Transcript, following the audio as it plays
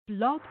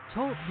Blog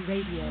Talk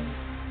Radio.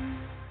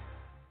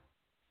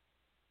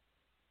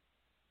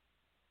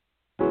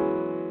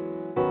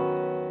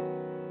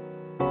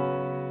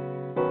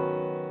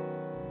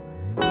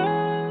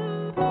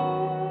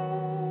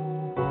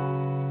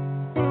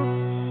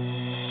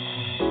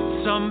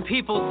 Some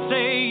people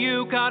say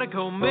you gotta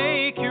go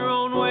make your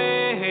own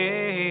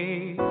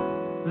way,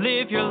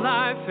 live your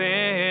life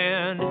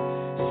and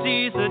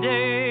seize the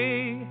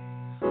day,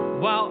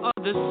 while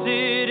others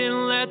sit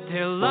and let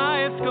their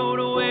lives go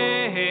to waste.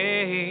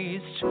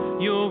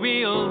 You'll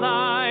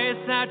realize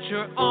that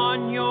you're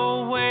on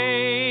your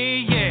way,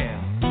 yeah.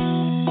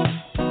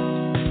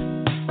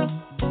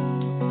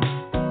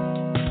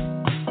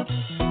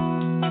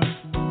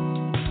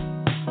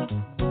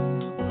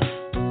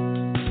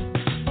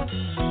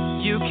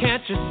 You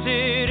can't just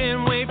sit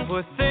and wait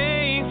for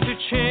things to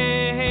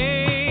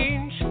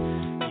change.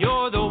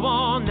 You're the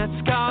one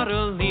that's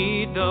gotta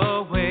lead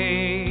the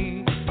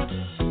way.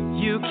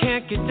 You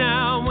can't get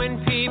down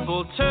when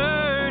people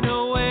turn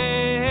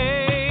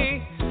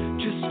away.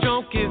 Just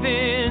don't give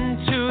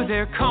in to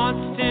their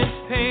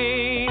constant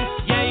pain.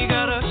 Yeah, you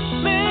gotta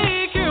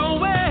make your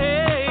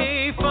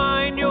way,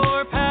 find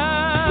your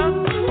path,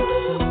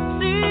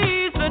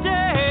 seize the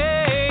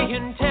day,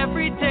 and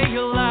every day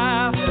you'll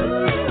laugh.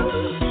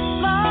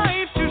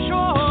 Life's too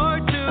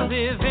short to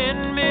live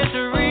in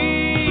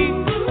misery.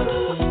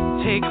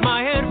 Take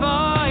my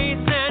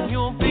advice and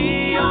you'll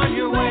be on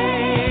your way.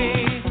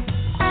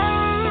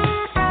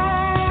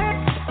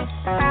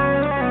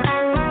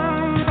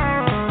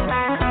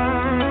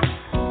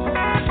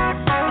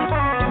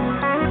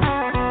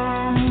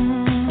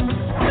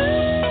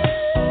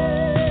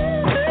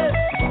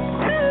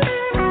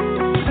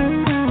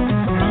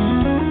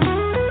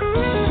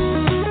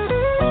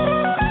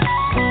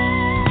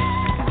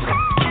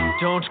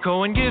 Don't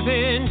go and give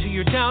in to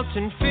your doubts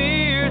and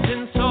fears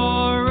and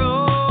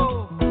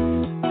sorrow.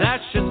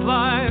 That's just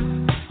life,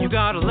 you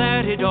gotta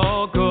let it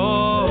all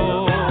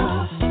go.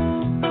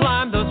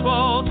 Climb those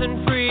walls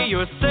and free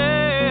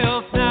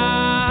yourself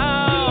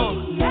now.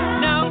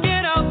 Now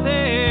get out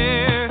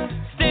there,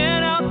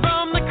 stand out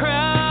from the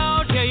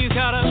crowd. Yeah, you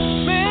gotta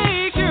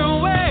make your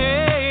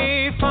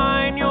way,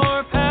 find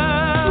your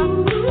path,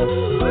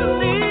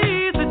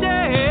 seize the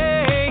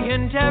day,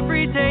 and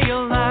every day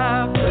you'll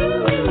laugh.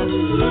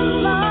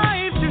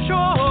 Life's too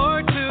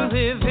short to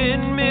live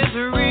in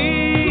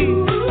misery.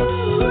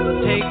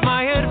 Take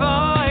my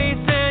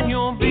advice and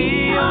you'll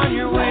be on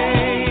your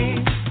way.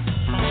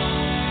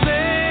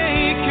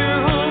 Make your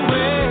own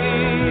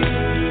way.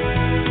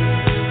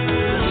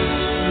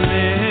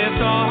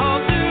 Lift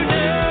off today.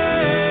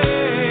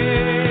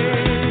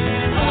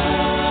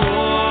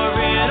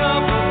 Soaring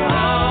up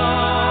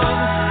above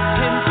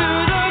into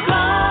the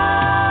clouds.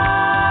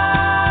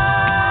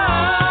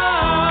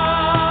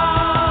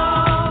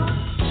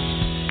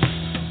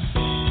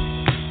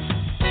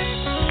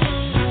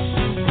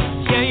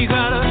 Yeah, you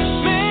gotta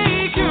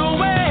make your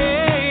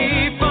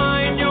way,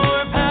 find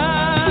your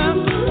path,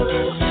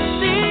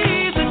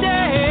 seize the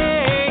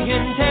day,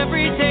 and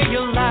every day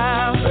you'll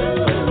laugh.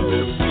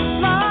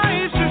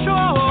 Life's too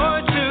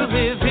short to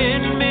live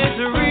in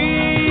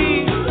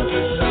misery.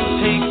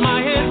 Take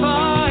my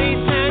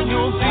advice and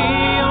you'll be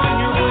on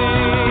your way.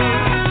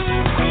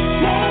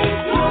 Make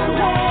your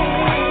way,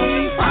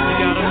 you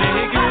gotta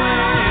make your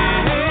way.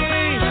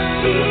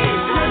 Seize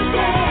the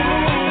day,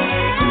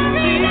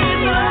 seize the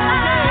day.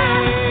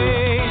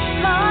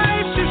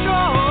 Life's too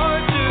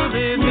short to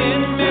live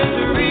in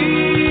misery.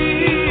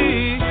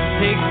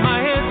 Take my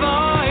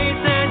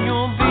advice and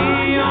you'll be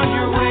on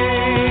your way.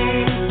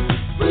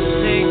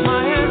 Take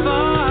my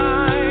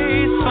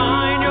advice,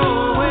 find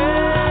your way.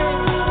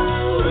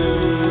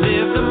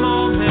 Live the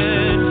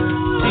moment,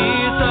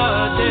 seize the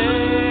day.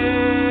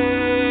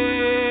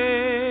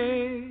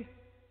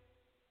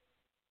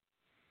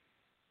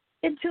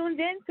 And tuned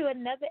in to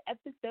another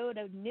episode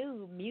of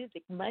New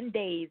Music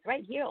Mondays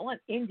right here on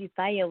Indie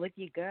Fire with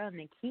your girl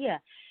Nakia.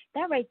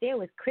 That right there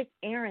was Chris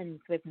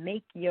Aarons with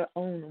Make Your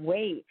Own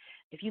Way.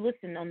 If you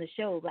listened on the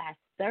show last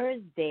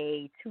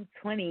Thursday,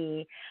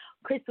 2/20,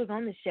 Chris was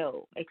on the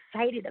show,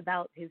 excited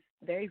about his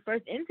very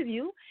first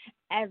interview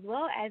as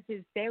well as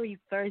his very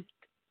first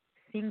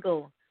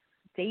single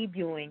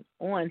debuting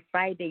on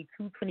Friday,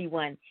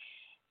 2/21.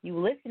 You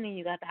listening,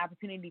 you got the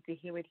opportunity to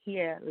hear it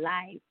here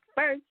live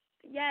first.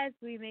 Yes,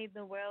 we made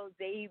the world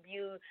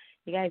debut.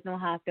 You guys know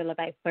how I feel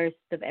about first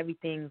of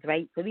everything,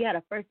 right? So we had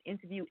a first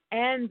interview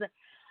and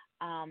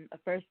a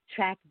first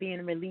track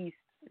being released.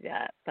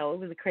 Yeah, so it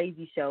was a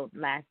crazy show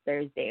last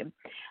Thursday.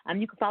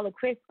 You can follow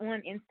Chris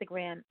on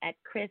Instagram at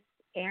Chris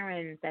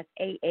Aarons. That's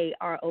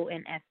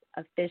AARONS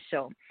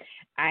official.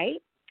 All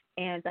right,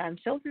 and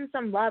show him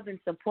some love and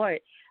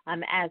support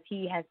as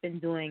he has been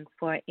doing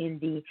for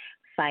Indie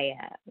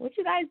Fire. What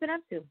you guys been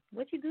up to?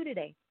 What you do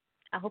today?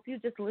 I hope you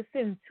just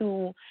listened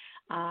to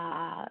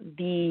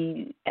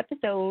the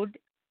episode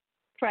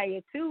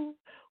prior to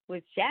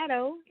with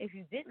Shadow. If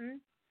you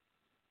didn't,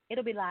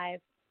 it'll be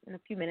live in a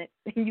few minutes,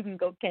 and you can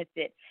go catch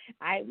it.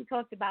 All right, we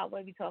talked about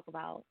what we talk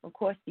about. Of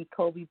course, the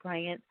Kobe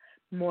Bryant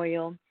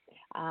Memorial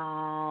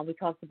We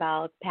talked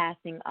about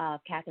passing of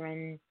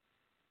Katherine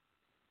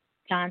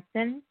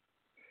Johnson.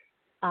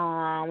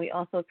 We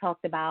also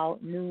talked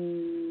about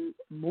new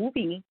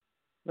movie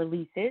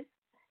releases.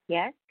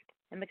 Yes.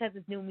 And because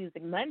it's New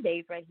Music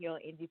Mondays right here on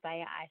Indie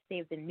Fire, I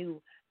saved the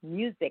new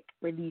music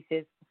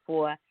releases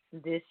for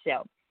this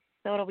show.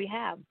 So what do we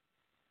have?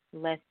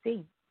 Let's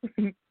see.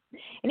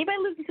 Anybody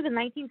listen to the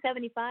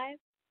 1975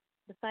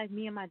 besides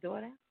me and my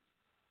daughter?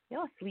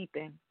 Y'all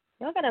sleeping.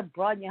 Y'all got to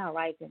broaden your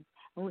horizons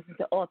and listen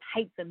to all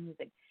types of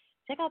music.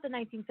 Check out the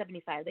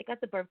 1975. They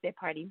got the birthday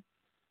party.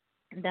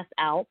 That's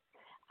out.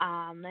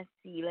 Let's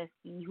see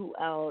who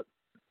else.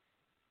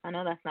 I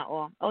know that's not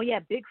all. Oh, yeah,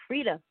 Big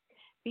Frida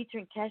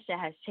featuring Kesha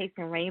has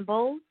Chasing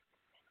Rainbows.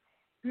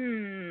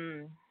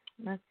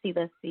 Let's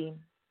see.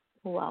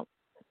 Who else?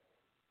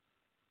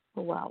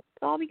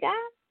 All we got?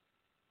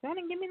 Y'all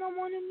didn't give me no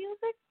more new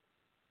music?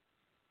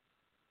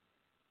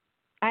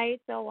 All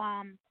right, so,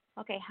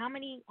 okay, how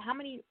many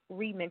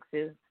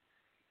remixes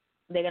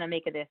they're going to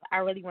make of this? I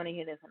really want to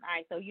hear this one. All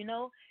right, so,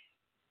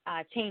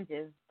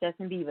 Changes,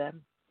 Justin Bieber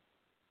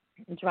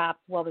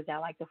dropped, what was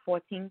that, like the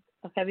 14th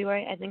of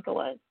February, I think it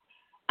was.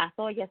 I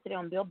saw it yesterday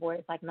on Billboard.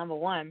 It's like number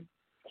one,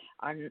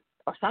 or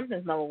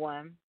something's number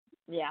one.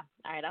 Yeah,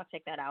 all right, I'll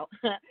check that out.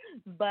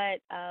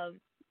 But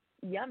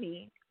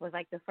Yummy was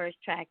like the first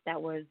track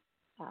that was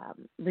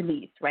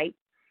released, right?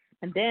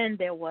 And then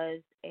there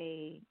was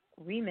a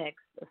remix,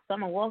 a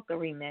Summer Walker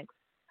remix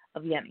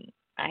of Yummy.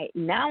 All right,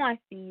 now I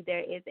see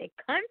there is a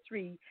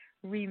country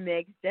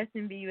remix,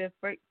 Justin Bieber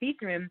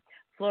featuring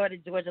Florida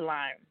Georgia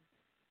Line.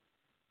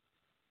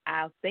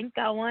 I think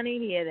I want to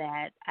hear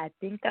that.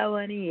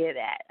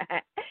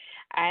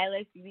 All right,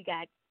 let's see. We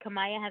got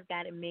Kamaya has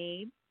got it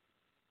made.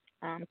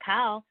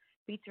 Kyle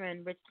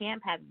featuring Rich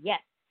Camp have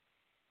Yes.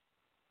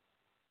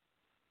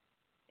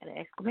 Got an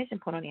exclamation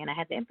point on there, and I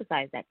had to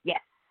emphasize that.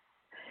 Yes.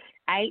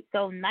 All right,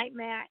 so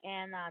Nightmare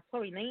and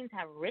Tory Lanez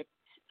have Risk.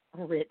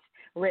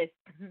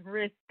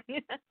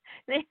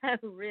 They have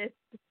Risk.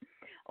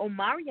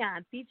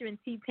 Omarion featuring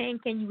T-Pain,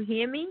 Can You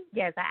Hear Me?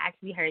 Yes, I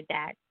actually heard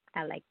that.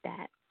 I like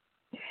that.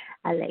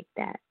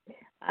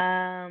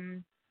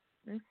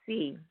 Let's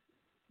see.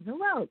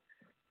 Who else?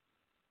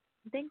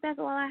 I think that's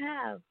all I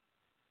have.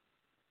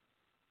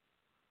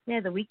 Yeah,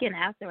 The Weeknd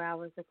After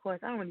Hours, of course.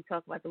 I don't really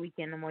talk about The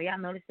Weeknd no more. Y'all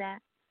notice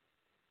that?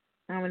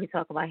 I don't really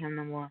talk about him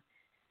no more.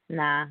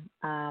 Nah.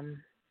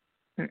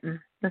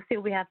 Let's see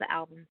what we have for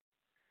albums.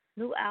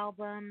 New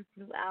albums.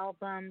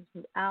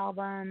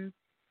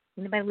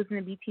 Anybody listen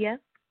to BTS?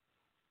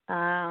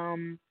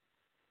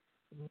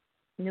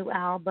 New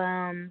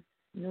albums.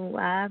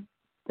 I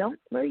don't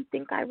really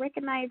think I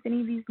recognize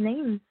any of these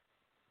names.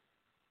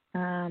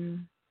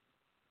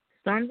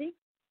 Stormzy,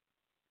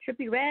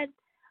 Trippie Redd,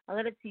 A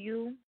Letter to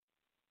You.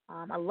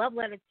 A Love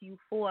Letter to You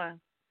 4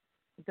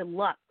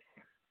 Deluxe,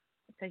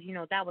 because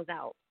that was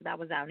out. That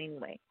was out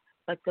anyway.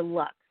 But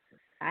Deluxe,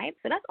 all right.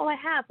 So that's all I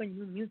have for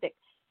new music.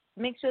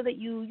 Make sure that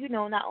you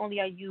not only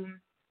are you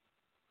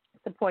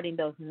supporting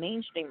those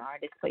mainstream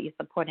artists, but you're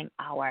supporting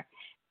our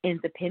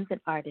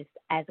independent artists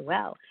as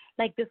well.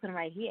 Like this one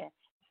right here.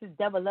 This is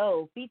Double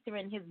O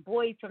featuring his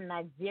boys from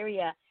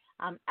Nigeria,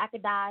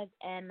 Akadaz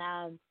and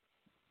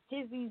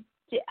Jizzy.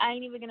 I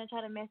ain't even going to try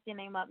to mess your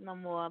name up no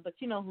more, but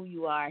you know who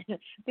you are.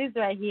 This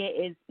right here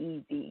is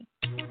Easy.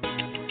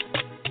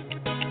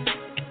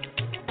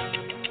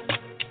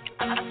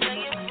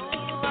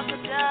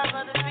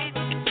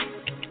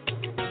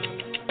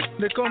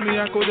 They call me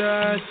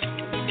Akadaz.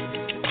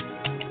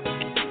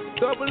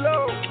 Double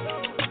O.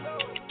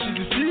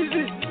 She's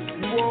easy.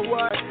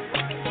 Worldwide.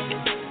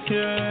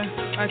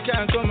 Yeah, I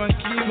can't come and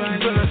keep my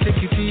gonna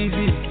take it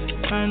easy.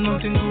 And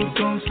nothing good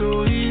comes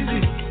so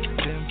easy.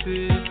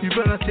 You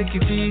better take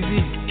it easy,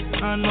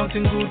 and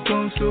nothing good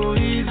comes so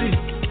easy.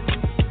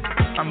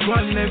 I'm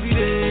grinding every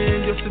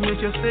day just to make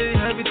sure say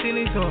everything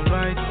is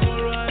alright.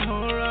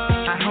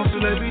 I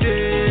hustle every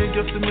day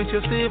just to make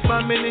sure say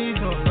family is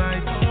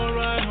alright.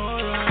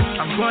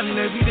 I'm grinding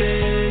every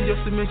day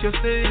just to make sure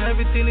say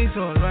everything is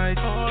alright.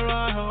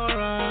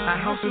 I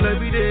hustle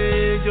every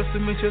day just to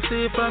make sure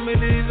say family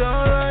is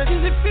alright.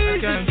 I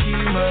can't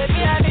keep my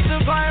me, I need to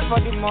grind for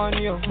the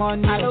money.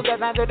 I don't get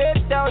time to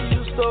tell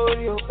you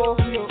story. Me,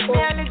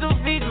 I need to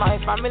feed my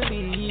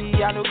family.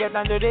 I don't get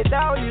time to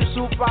tell you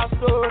super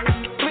story.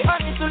 We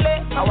all need to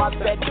lay our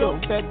bed though,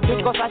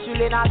 because I should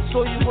lay not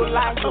so you go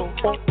like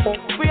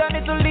We all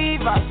need to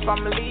leave as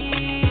family.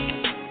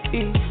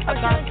 I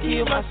can't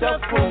kill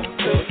myself,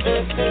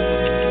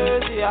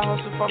 See, I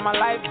hustle for my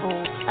life,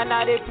 and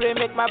I they pray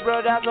make my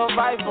brother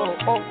survive,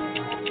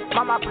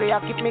 Mama prayer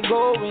keep me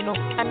going,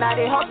 and I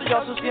they hustle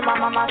just to see my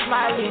mama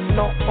smiling,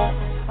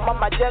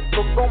 Mama just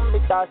go come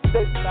with that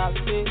state,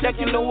 like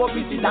you know what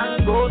we did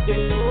and go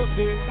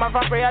there. My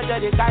prayer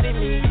just they carry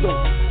me go.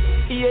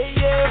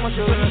 Yeah, my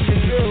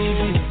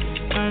easy,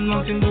 and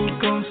nothing good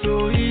comes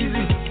so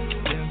easy.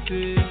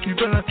 You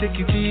better take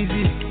it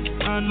easy,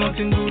 and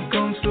nothing good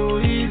comes so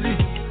easy.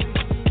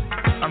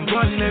 I'm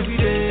grinding every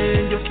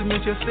day just to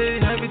make sure say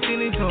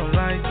everything is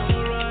alright.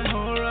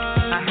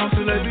 I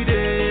hustle every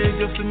day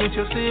just to make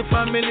sure say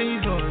family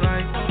is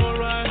alright.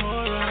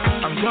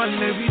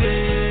 grinding every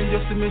day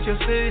just to make sure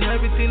say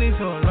everything is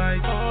alright.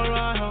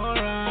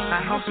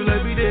 I hustle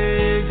every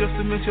day just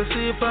to make sure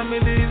say family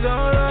is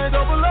alright.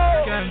 Double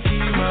O, can't keep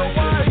myself.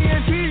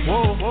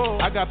 Whoa,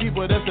 I got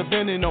people that's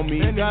depending on me.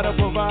 Gotta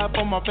provide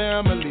for my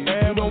family.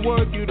 You don't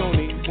work, you don't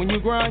eat. When you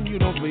grind, you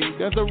don't sleep.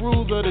 That's the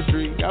rules of the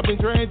street. I've been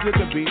trained to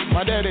compete.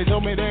 My daddy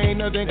told me there ain't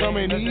nothing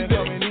coming easy.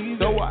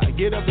 So I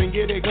get up and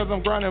get it cause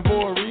I'm grinding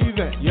for a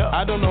reason.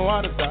 I don't know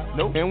how to stop.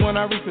 And when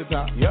I reach the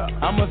top,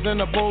 I'ma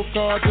send a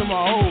postcard to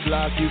my whole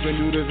block. You can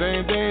do the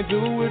same thing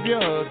too if you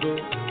hustle.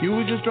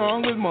 Use your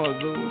strongest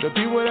muscle. The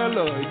people that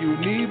love you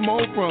need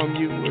more from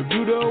you. If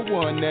you the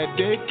one that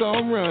they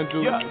come run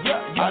to.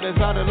 I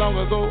decided long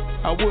ago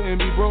I wouldn't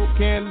be broke.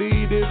 Can't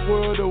leave this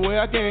world the way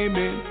I came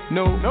in.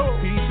 No.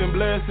 Peace and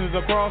blessings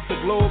across the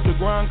globe. The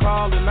grind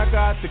calling, I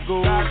got to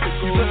go.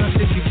 You better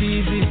take it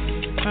easy,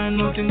 and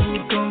nothing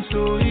good comes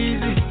so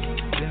easy.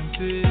 Them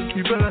say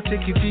you better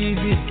take it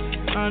easy,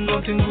 and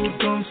nothing good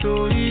comes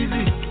so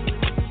easy.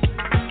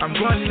 I'm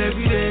grinding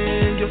every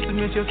day just to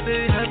make sure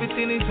say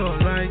everything is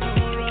alright.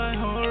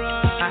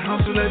 I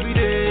hustle every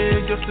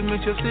day just to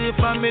make sure say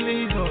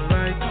family is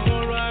alright.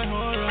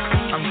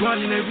 I'm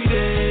grinding every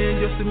day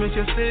just to make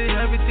sure say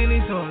everything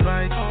is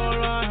alright.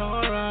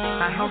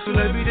 I hustle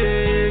every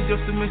day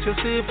just to make sure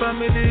say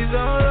family is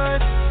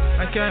alright.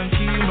 I can't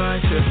keep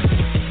myself.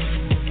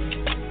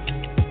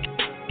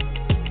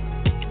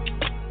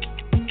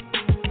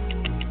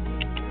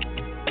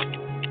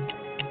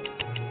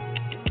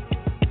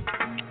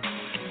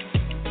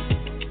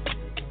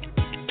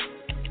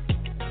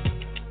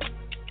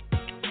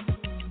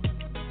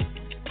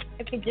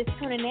 If you're just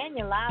tuning in,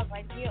 you're live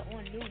right here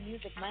on New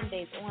Music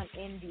Mondays on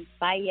Indie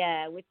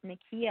Fire with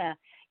Nakia,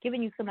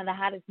 giving you some of the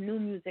hottest new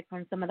music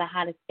from some of the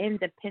hottest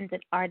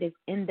independent artists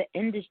in the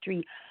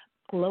industry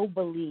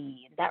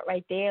globally. That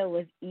right there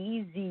was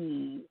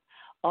Easy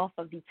off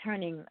of the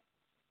Turning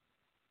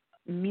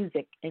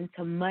Music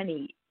into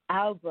Money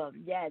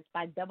album, yes,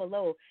 by Double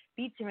O,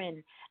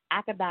 featuring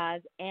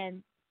Akadaz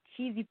and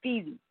Cheesy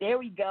Peasy. There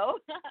we go.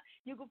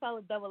 You can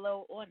follow Double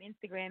O on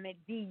Instagram at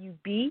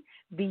DUBBULLOH,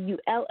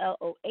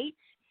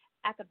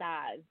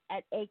 Akadaz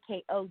at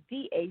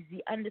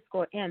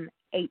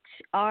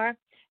AKODAZ_MHR.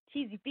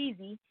 Cheesy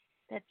Peasy,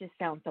 that just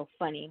sounds so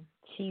funny.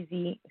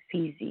 Cheesy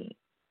Peasy.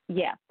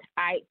 Yeah.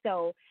 All right,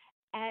 so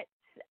at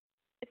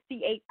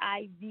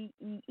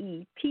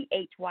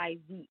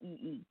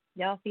CHIZEEPHYZEE.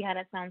 Y'all see how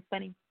that sounds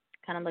funny?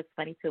 Kind of looks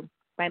funny too,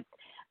 right?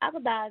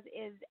 Akadaz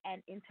is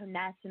an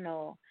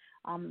international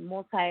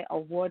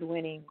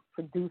multi-award-winning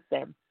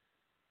producer,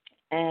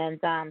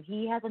 and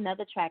he has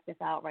another track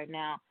that's out right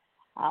now.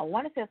 I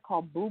want to say it's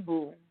called Boo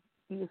Boo.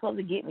 He was supposed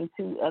to get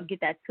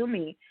that to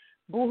me,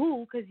 Boo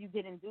Hoo, because you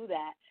didn't do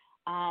that.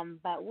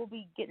 But we'll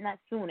be getting that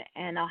soon,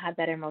 and I'll have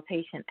that in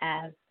rotation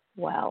as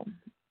well.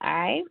 All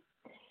right,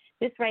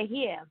 this right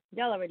here,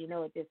 y'all already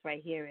know what this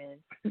right here is.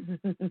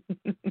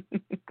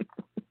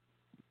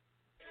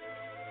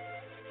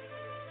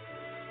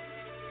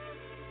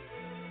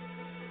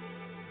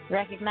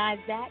 Recognize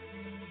that?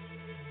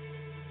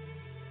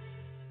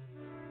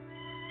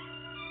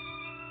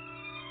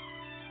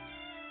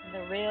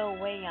 The real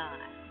way on.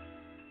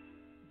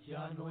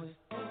 Yeah.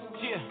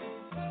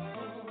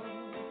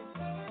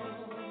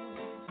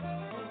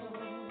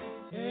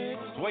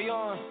 Way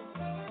on.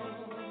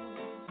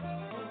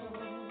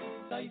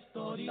 Let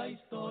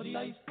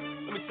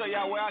me tell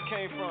y'all where I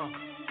came from.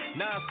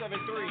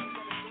 973.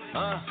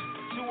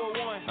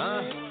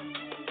 201.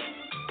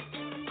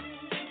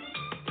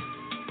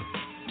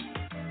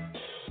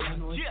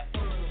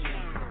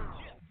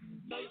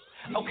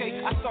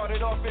 Okay, I started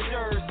off in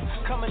Jersey,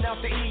 coming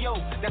out the EO,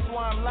 that's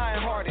why I'm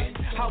lion-hearted.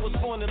 I was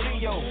born in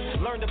Leo,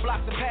 learned the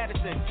blocks of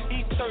Patterson,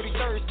 East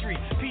 33rd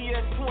Street,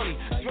 PS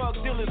 20, drug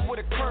dealers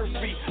with a curve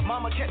street.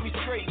 Mama kept me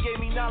straight,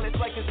 gave me knowledge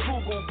like it's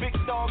Google. Big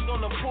dogs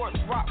on the porch,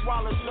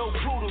 Rottweilers, no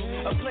poodles.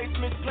 A place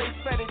misplaced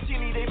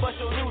fettuccine, they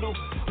bust your noodle.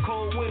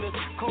 Cold winters,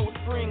 cold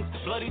springs,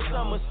 bloody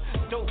summers,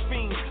 dope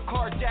fiends,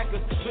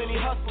 carjackers, plenty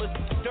hustlers,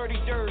 dirty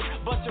dirt,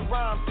 bunch of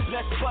rhymes,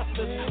 less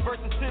busters,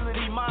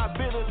 versatility, my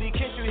ability.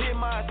 Can't you hear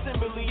my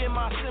assembly in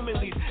my similes?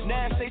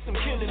 Now say some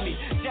killing me,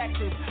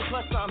 Jacksons,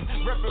 plus I'm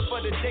repping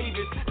for the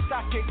Davis.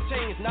 Stock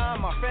exchange,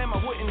 nah, my fam, I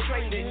wouldn't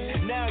trade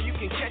it. Now you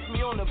can catch me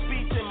on the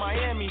beach in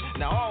Miami.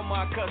 Now all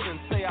my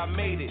cousins say I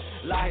made it.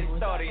 La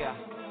historia.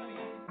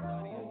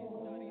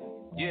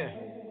 Yeah.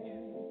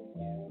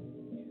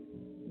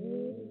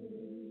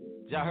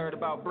 Y'all heard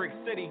about Brick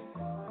City,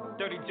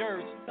 Dirty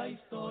Jersey. Let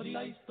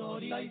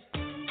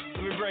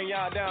me bring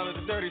y'all down to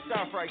the Dirty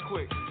South right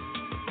quick.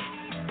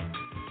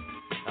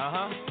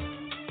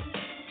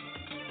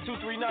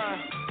 239.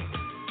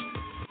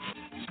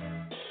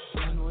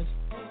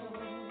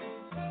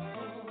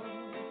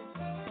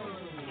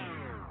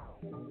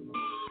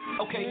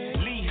 Okay,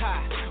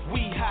 Lehigh,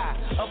 we high,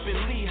 up in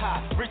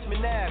Lehigh,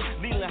 Richmond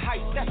Ave, Leland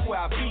Heights, that's where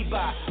I be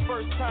by.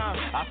 First time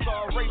I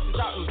saw races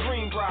out in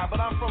Greenbrier, but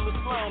I'm from the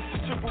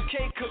slums. Triple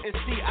K couldn't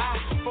see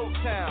Folk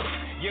Town.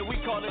 Yeah, we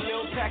call it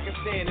Little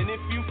Pakistan, and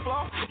if you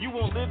flop, you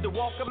won't live to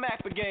walk a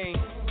map again.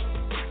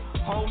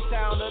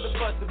 Hometown of the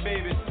Buster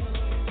babies.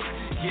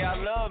 Yeah, I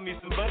love me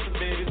some busted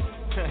babies.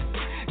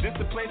 This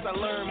the place I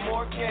learned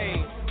more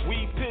game.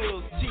 Weed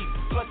pills, cheap,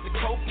 plus the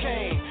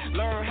cocaine.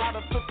 Learn how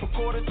to flip a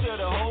quarter to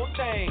the whole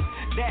thing.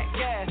 That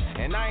gas,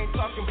 and I ain't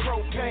talking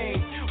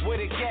propane. Where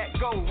the gat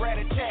go,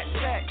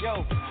 rat-a-tat-tat,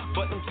 yo.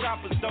 But them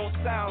choppers don't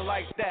sound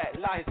like that.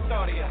 La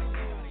Historia.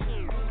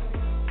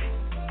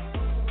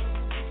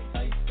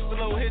 It's a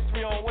little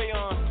history on Way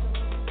On.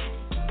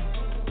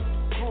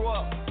 Grew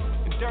up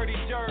in dirty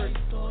Jersey.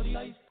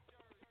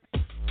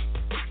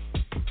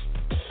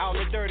 Out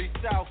in the dirty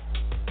South.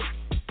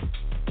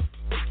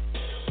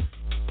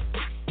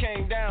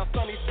 Came down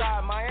sunny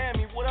side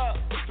Miami, what up?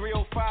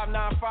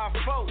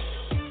 305-954.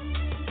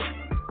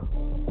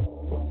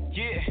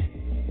 Yeah.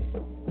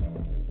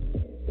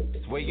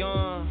 It's Way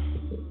On.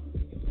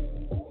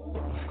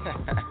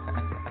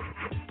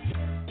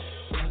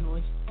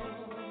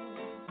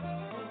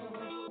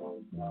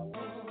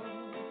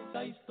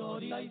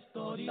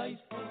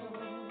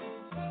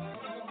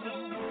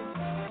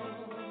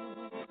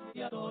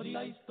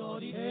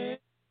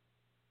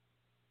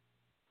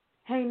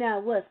 Hey now,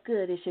 what's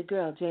good? It's your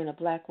girl, Jana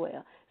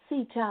Blackwell,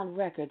 C-Town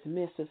Records,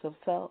 Mistress of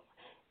Soul.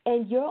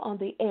 And you're on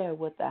the air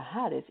with the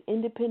hottest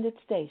independent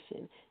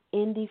station,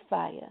 Indie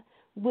Fire,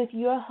 with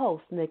your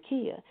host,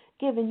 Nakia,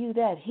 giving you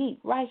that heat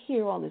right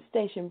here on the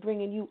station,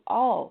 bringing you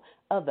all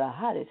of the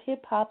hottest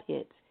hip-hop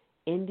hits,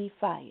 Indie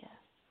Fire.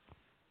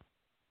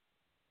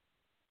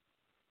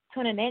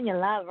 Tuning in your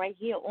live right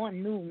here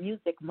on New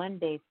Music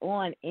Mondays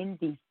on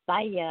Indie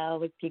Fire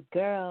with your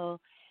girl,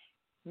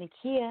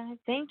 Nakia.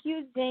 Thank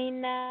you,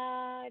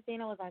 Dana.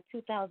 Dana was our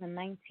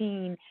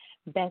 2019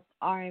 Best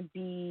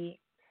R&B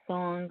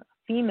Song,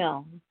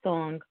 Female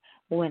Song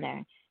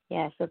winner.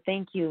 Yeah, so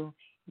thank you,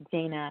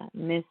 Dana.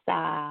 Miss,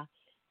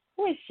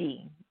 who is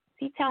she?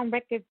 C-Town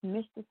Records,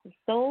 Mistress of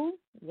Soul?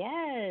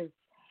 Yes.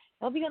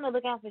 I'll be on the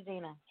lookout for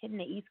Dana, hitting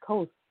the East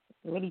Coast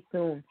really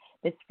soon,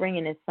 this spring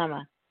and this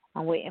summer.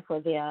 I'm waiting for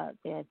their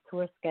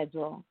tour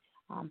schedule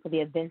for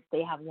the events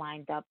they have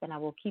lined up, and I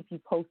will keep you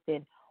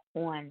posted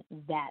on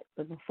that.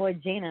 But before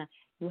Jana,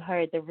 you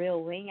heard The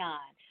Real Wayon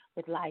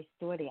with La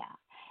Historia.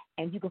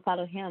 And you can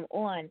follow him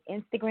on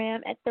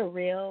Instagram at The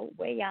Real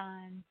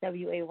Wayon,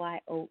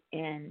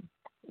 W-A-Y-O-N.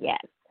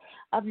 Yes.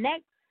 Up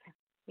next,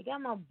 we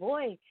got my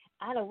boy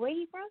out of where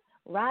he from?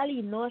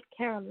 Raleigh, North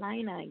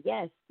Carolina.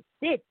 Yes,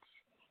 Stitch,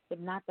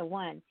 but not the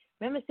one.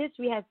 Remember Stitch?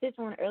 We had Stitch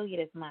on earlier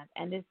this month,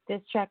 and this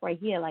track right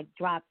here, like,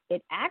 dropped.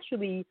 It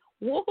actually,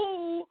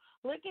 whoa,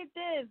 look at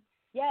this.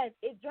 Yes,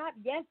 it dropped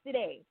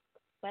yesterday.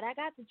 But I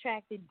got the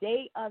track the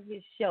day of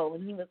his show,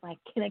 and he was like,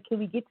 can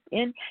we get this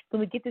in?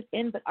 Can we get this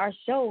in? But our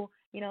show,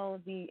 you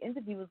know, the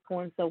interview was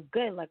going so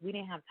good, like we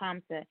didn't have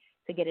time to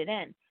get it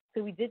in.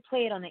 So we did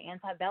play it on the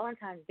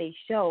Anti-Valentine's Day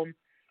show,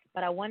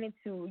 but I wanted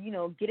to, you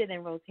know, get it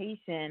in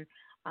rotation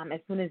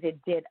as soon as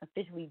it did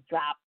officially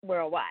drop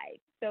worldwide.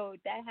 So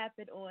that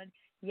happened on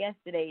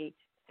yesterday,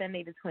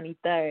 Sunday the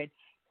 23rd.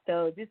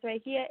 So this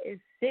right here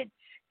is Stitch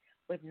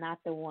with Not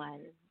the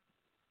One.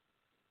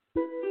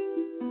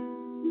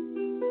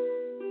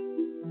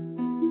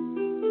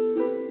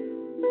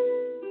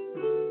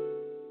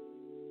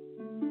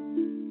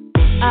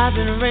 I've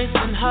been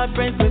erasing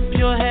heartbreak with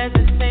pure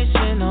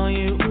hesitation on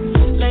you.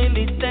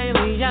 Lately,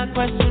 daily, I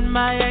question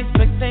my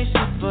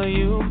expectations for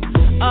you.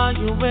 Are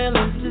you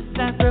willing to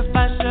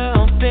sacrifice your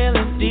own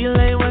feelings?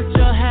 Delay what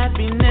your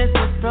happiness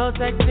is,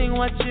 protecting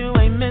what you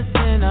ain't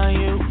missing, are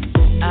you?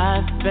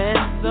 I spent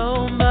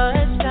so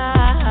much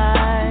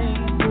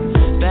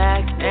time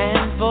back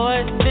and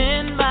forth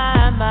in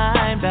my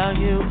mind about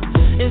you.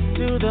 It's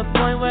to the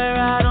point where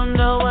I don't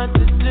know what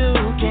to do.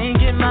 Can't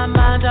get my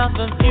mind off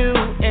of you,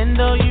 and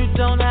though you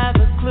don't have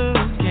a clue,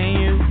 can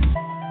you?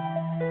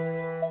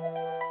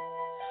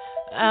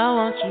 I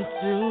want you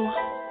to.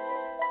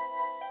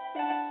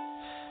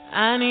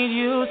 I need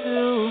you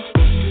to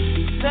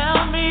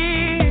tell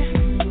me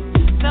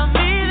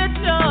that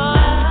you're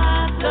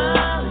not the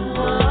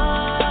one.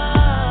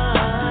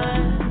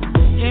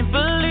 Can't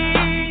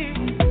believe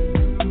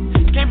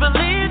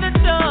that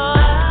you're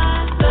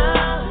not the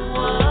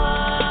one.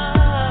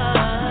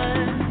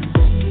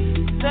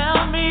 Tell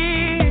me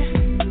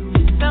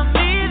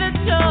that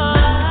you're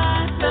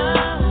not the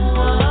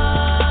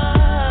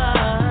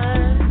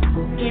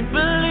one. Can't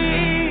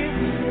believe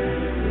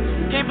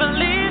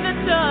that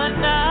you're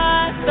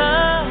not the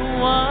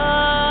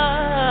one.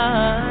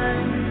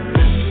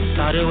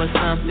 Thought it was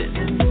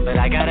something, but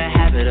I got a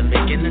habit of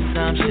making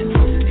assumptions.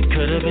 It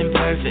could have been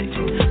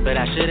perfect, but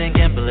I shouldn't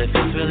gamble if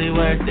it's really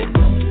worth it.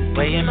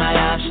 Weighing my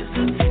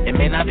options, it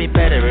may not be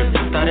better if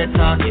we started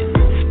talking.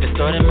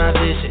 Distorting my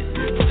vision,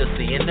 still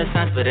seeing the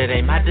signs, but it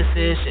ain't my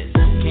decision.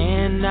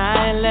 Can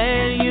I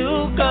let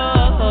you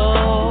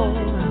go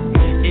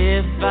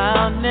if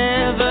I'll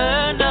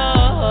never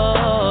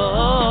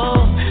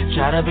know?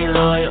 Try to be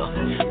loyal,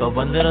 but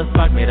one little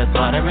spark made us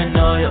water and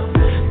oil.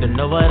 Don't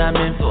know what I'm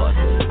in for.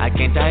 I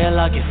can't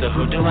dialogue it, so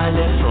who do I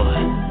live for?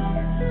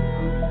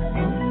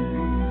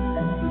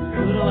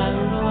 Who do I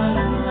live for?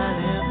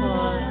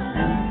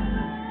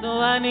 So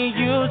I need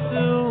you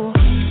to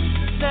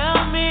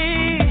tell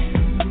me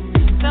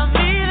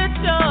that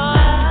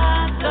you're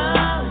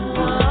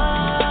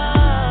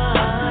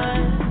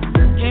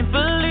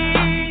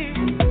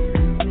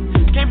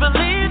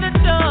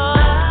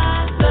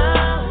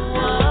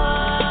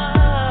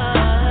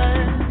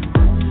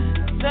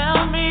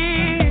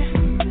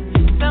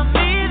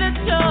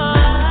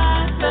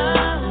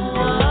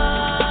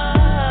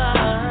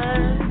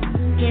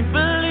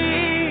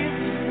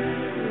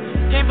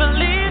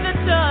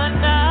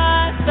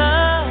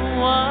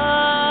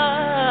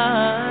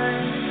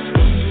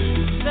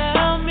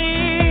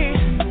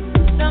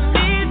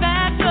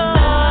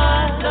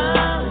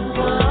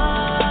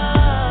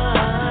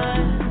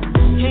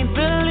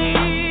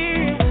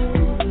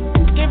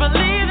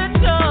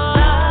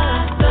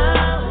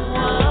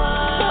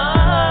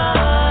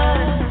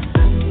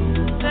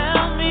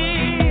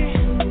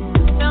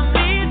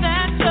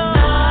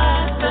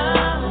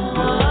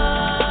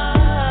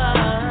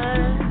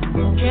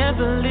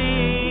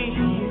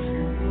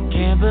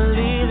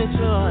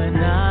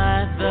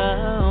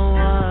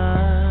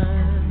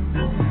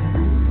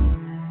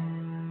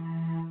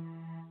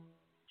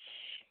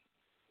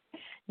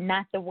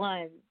Not the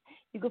One.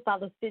 You can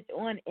follow Stitch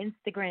on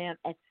Instagram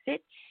at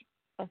Stitch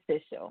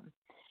Official.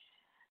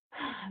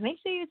 Make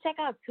sure you check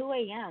out 2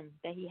 a.m.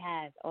 that he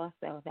has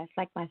also. That's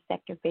like my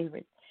second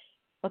favorite.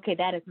 Okay,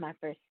 that is my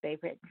first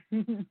favorite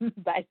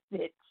by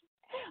Stitch.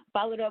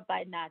 Followed up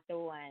by Not the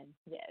One.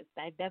 Yes,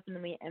 I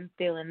definitely am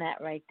feeling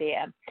that right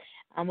there.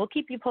 We'll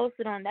keep you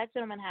posted on that.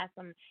 Gentleman has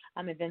some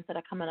events that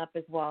are coming up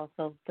as well.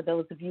 So for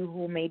those of you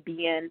who may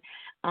be in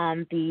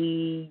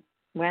the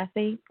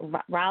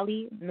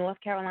Raleigh,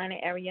 North Carolina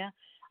area,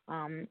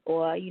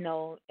 or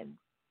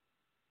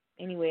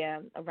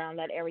anywhere around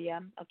that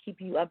area, I'll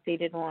keep you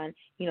updated on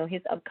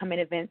his upcoming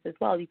events as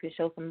well. You can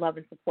show some love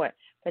and support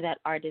for that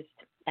artist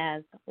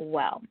as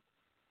well.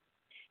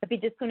 If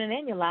you're just tuning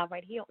in, you're live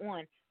right here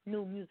on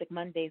New Music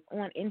Mondays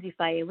on Indie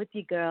Fire with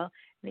your girl,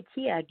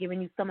 Nakia,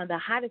 giving you some of the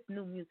hottest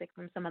new music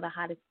from some of the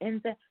hottest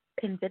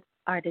independent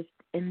artists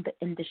in the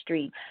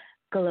industry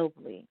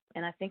globally.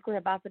 And I think we're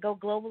about to go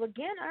global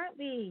again, aren't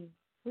we?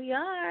 We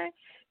are.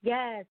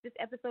 Yes, this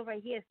episode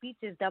right here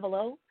features Double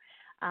O,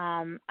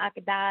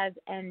 Akadaz,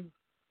 and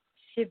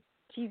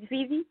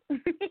Chivizi,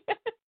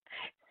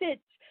 Sitch,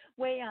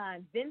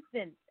 Wayon,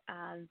 Vincent,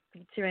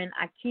 featuring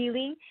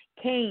Akili,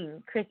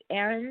 Kane, Chris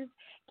Aarons,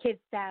 Kid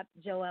Sap,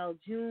 Joel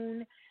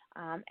June,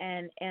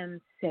 and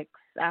M6.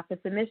 For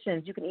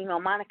submissions, you can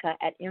email Monica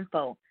at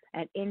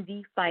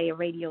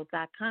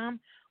info@indiefireradio.com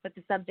with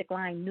the subject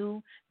line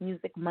New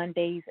Music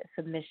Mondays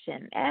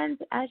submission. And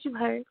as you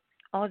heard,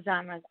 all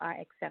genres are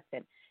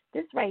accepted.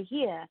 This right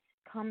here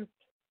comes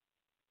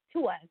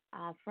to us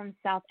from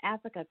South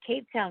Africa,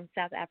 Cape Town,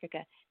 South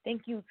Africa.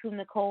 Thank you to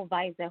Nicole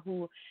Weiser,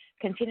 who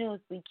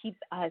continuously keeps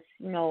us,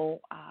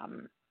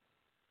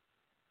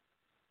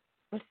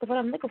 what's the word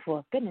I'm looking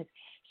for? Goodness.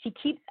 She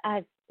keeps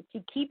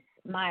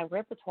my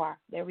repertoire,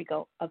 there we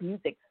go, of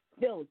music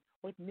filled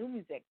with new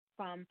music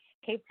from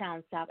Cape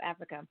Town, South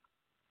Africa.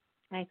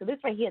 All right, so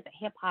this right here is a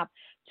hip-hop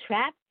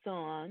trap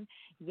song,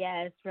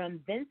 yes, from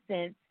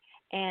Vincent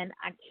and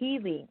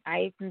Akili, all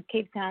right, from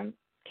Cape Town,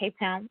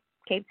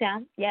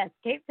 yes,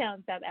 Cape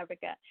Town, South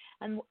Africa.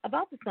 And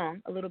about the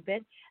song a little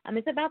bit,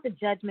 it's about the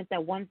judgment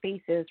that one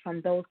faces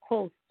from those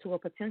close to a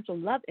potential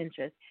love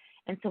interest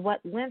and to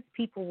what lengths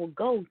people will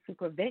go to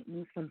prevent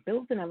you from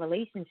building a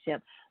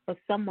relationship with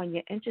someone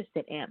you're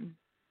interested in.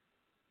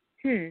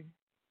 I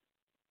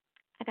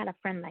got a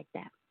friend like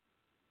that.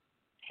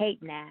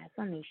 Hate Nas.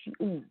 I mean, she,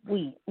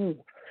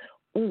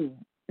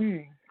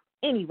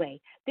 Anyway,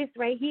 this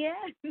right here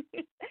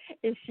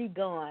is She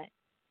Gone,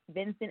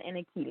 Vincent and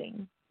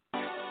Akili.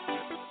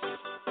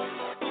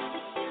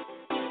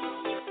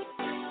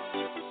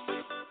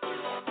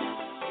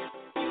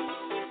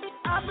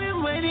 I've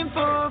been waiting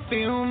for a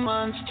few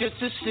months just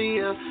to see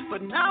her,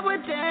 but now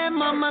with that,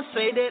 mama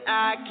say that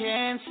I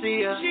can't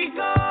see her. She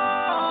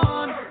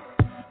gone.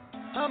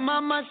 Her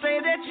mama say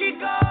that she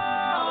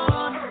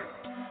gone.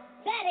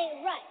 That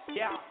ain't right.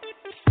 Yeah.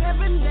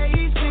 7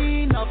 days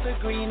clean off the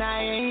green,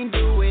 I ain't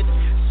do it.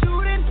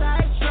 Suit and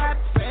tie, strap,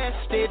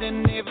 fast,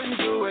 didn't even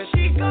do it.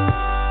 She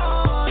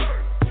gone.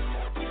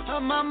 Her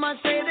mama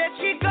say that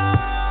she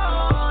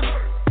gone.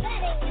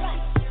 That ain't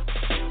right.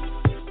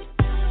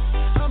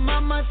 Her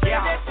mama say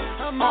that.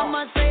 Her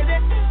mama say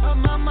that. Her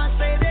mama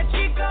say that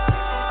she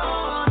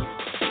gone.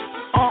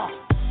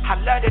 I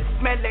love the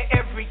smell of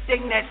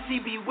everything that she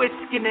be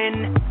whisking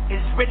in.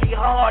 It's really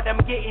hard, I'm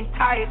getting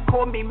tired,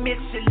 call me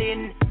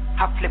Michelin.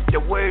 I flip the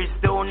words,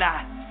 don't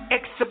I?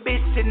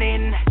 Exhibition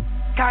in.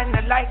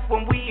 Kinda like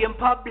when we in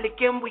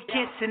public and we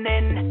kissing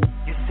in.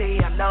 You say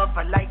I love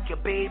her like your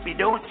baby,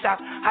 don't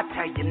stop. I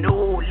tell you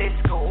no,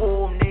 let's go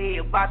home. They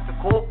about to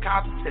call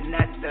cops and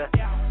that's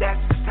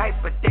the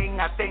type of thing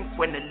I think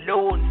when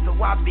alone.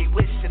 So I be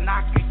wishing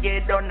I could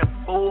get on the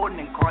phone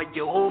and call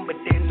you home, but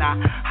then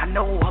I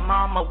know her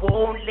mama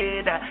won't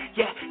let her.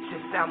 Yeah,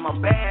 since I'm a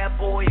bad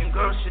boy and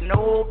girl should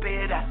know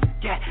better.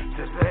 Yeah,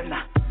 since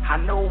I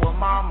know her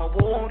mama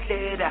won't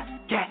let her.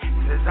 Yeah,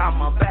 since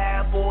I'm a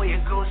bad boy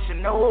and girl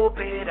should know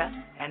better.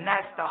 And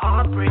that's the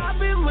heartbreak. I've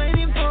been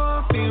waiting for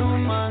a few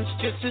months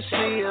just to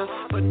see her,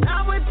 but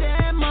now with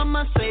that,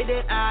 mama say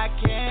that I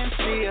can't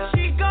see her.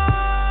 She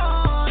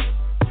gone.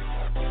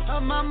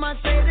 Her mama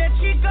say that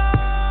she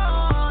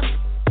gone.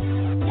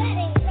 That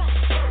ain't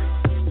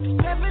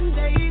right. 7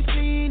 days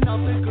clean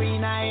off the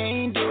green, I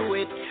ain't do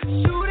it.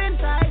 Suit and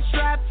tie,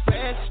 strap,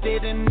 fast,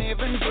 didn't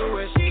even do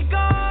it. She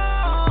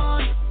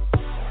gone.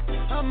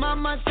 Her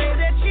mama say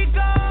that she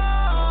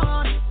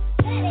gone.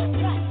 That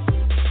ain't right.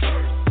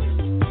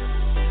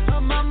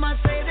 Her mama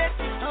say that.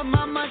 Her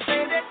mama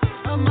say that.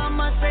 Her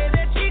mama say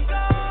that she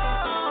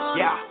gone.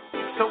 Yeah,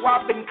 so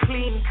I've been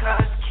clean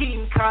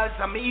keen cuz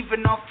I'm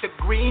even off the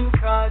green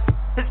cuz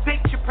this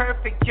picture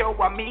perfect, yo,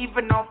 I'm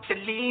even off the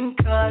lean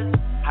cuz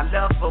I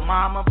love her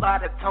mama,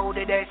 but I told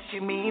her that she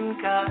mean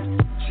cuz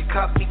she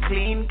cut me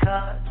clean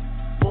cuz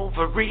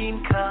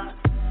Wolverine cuz.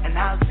 And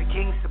how's the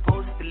king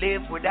supposed to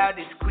live without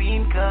his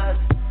queen cuz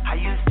I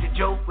used to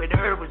joke with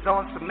her, was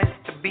on some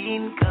Mr.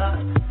 Bean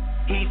cuz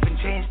he even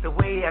changed the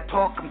way I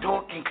talk, I'm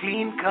talking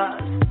clean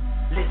cuz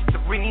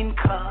Listerine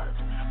cuz,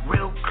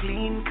 real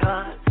clean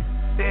cuz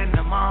then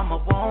the mama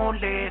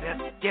won't let her.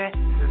 Yeah,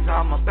 cause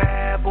I'm a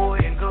bad boy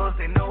and girls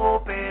they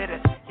know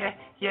better. Yeah,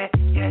 yeah,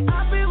 yeah.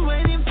 I've been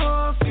waiting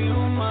for a few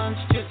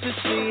months just to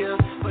see her,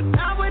 but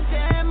now with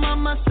that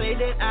mama say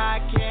that I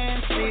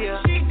can't see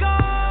her. She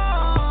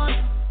gone.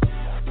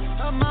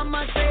 Her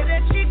mama say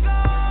that she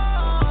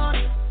gone.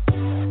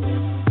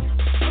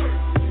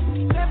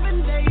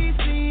 7 days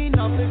seen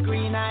off the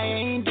green, I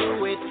ain't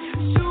do it.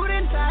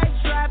 Shooting tight,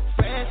 strap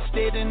fresh,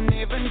 didn't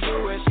even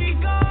do it. She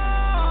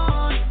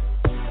gone.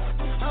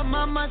 Her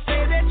mama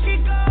say that she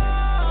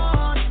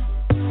gone.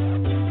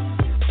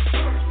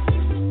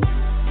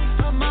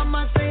 Her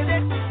mama say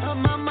that, her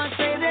mama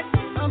say that,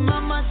 her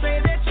mama say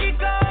that she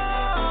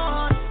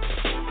gone.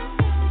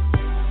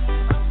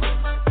 Her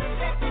mama say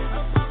that,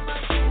 her mama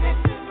say that,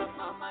 her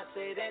mama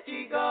say that she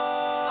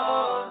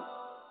gone.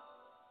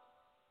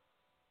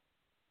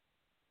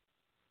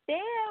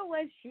 There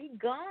was She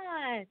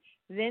Gone.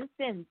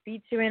 Vincent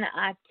featuring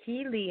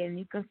Akili, and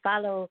you can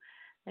follow,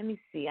 let me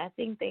see, I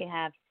think they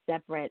have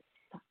separate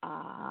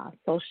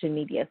social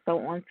media. So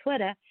on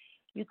Twitter,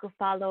 you can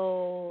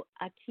follow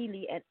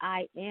Akili at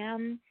I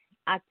am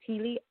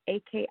Akili,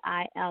 Akili.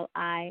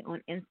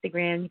 On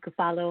Instagram, you can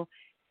follow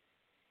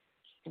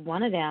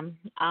one of them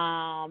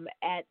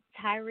at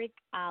Tyrick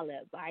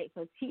Olive. All right,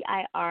 so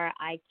TIRIKOLIVE.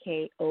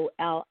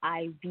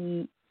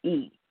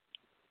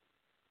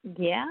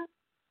 Yeah,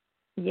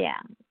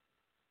 yeah.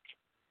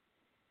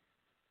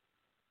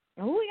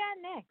 Who we got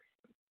next?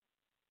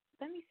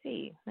 Let me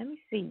see.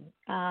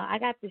 I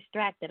got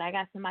distracted. I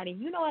got somebody.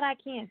 You know what I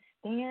can't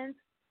stand?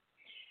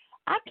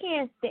 I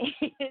can't stand.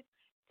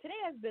 Today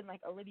has been like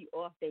a really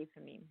off day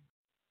for me.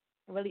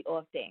 A really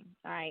off day.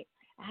 All right.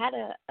 I had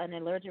an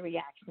allergic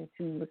reaction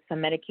to some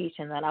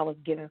medication that I was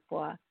given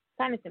for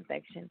sinus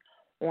infection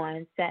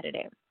on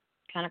Saturday.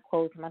 Kind of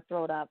closed my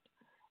throat up,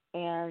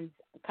 and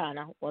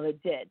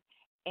it did.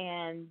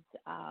 And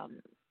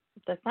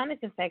the sinus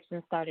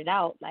infection started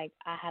out like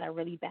I had a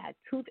really bad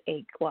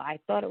toothache. Well, I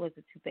thought it was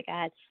a toothache.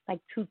 I had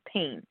like tooth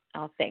pain,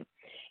 I'll say.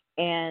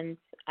 And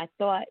I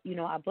thought,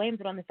 I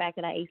blamed it on the fact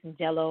that I ate some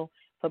Jell-O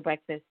for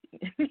breakfast.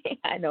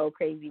 I know,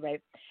 crazy,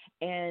 right?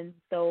 And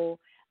so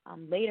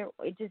later,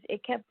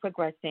 it kept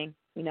progressing,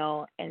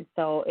 and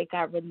so it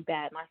got really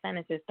bad. My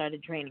sinuses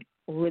started draining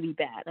really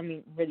bad. I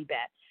mean, really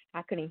bad.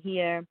 I couldn't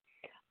hear.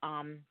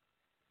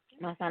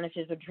 My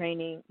sinuses were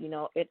draining.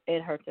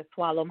 It hurt to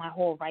swallow. My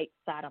whole right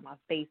side of my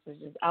face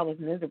I was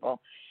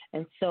miserable.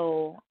 And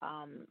so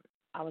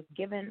I was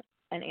given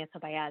an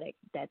antibiotic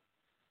that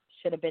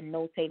should have been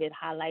notated,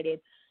 highlighted,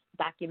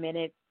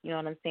 documented, you know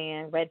what I'm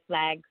saying, red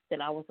flags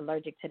that I was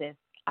allergic to this.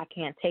 I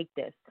can't take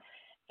this.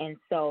 And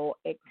so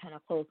it kind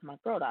of closed my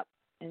throat up.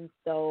 And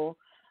so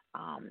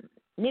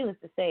needless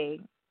to say,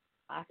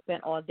 I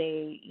spent all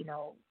day,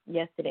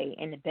 yesterday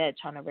in the bed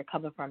trying to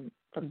recover from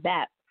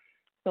that.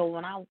 So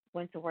when I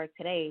went to work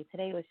today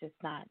was just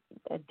not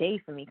a day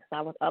for me because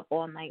I was up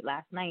all night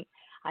last night.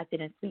 I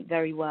didn't sleep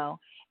very well.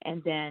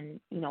 And then,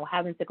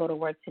 having to go to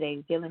work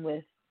today, dealing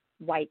with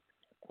white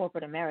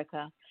corporate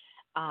America,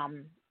 hell,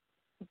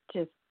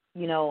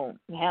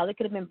 it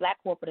could have been black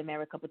corporate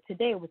America, but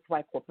today it was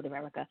white corporate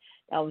America.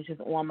 That was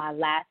just on my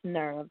last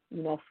nerve,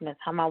 from the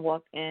time I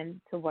walked in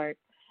to work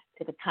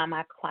to the time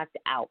I clocked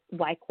out.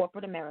 White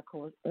corporate America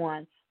was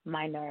on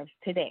my nerves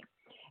today.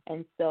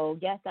 And so,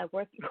 yes, I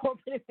work in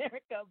corporate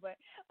America, but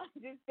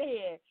I'm just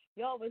saying,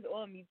 y'all was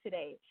on me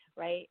today,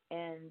 right?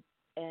 And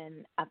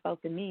I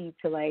felt the need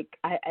to,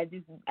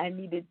 I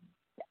needed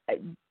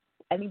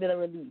a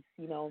release,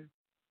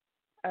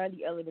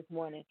 early this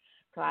morning.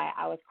 So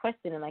I was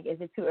questioning, is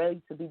it too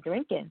early to be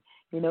drinking?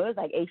 It's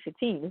like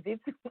 8:15. Is it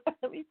too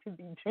early to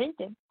be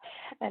drinking?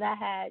 And I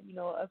had,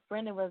 a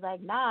friend that was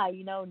like, nah,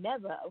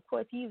 never. Of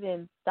course, he's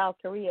in South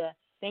Korea.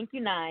 Thank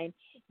you, 9.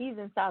 He's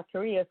in South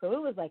Korea, so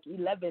it was like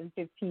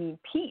 11:15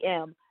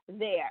 p.m.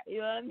 there. You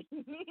know what I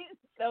mean?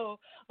 So,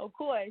 of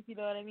course, you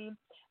know what I mean?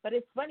 But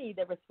it's funny,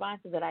 the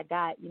responses that I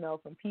got,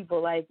 from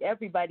people,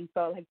 everybody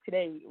felt like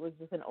today was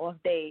just an off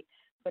day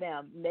for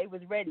them. They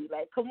was ready.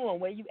 Come on,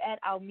 where you at?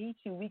 I'll meet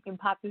you. We can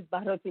pop this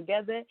bottle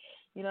together.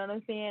 You know what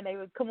I'm saying? They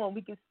would, come on,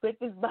 we can split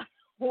this bottle.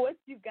 What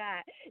you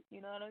got? You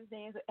know what I'm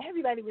saying? So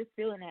everybody was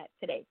feeling that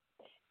today.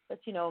 But,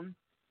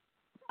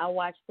 I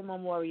watched the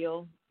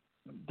memorial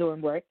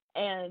during work,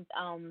 and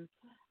I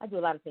do a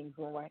lot of things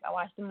during work. I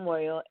watched the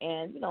memorial,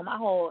 and my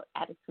whole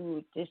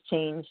attitude just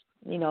changed,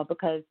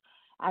 because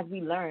as we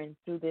learn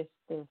through this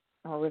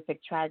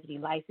horrific tragedy,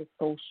 life is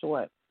so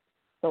short.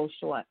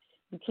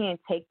 You can't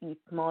take these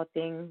small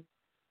things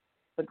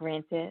for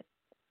granted.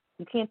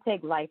 You can't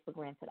take life for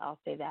granted, I'll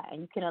say that.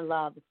 And you can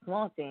allow the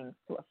small things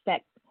to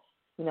affect,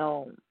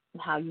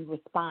 how you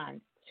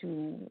respond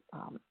to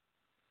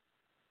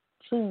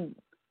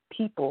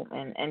people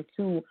and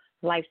to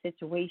life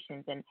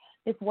situations. And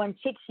this one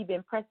chick, she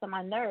been pressed on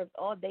my nerves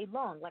all day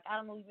long. I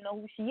don't even know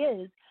who she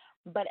is,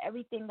 but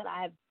everything that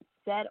I've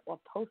said or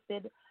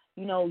posted,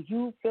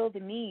 you feel the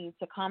need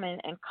to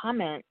comment,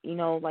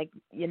 your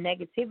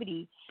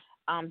negativity.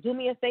 Do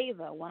me a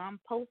favor. When I'm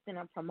posting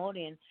or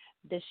promoting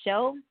the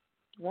show,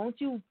 won't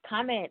you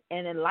comment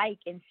and then like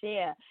and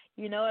share?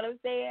 You know what I'm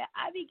saying?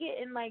 I be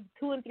getting like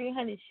 200 and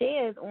 300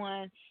 shares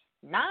on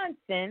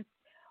nonsense,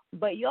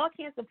 but y'all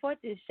can't support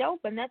this show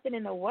for nothing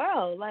in the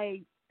world.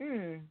 Like,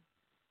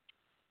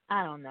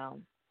 I don't know.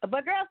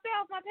 But girl, stay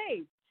off my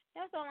page.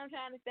 That's all I'm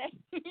trying to say.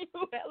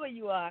 Whoever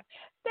you are,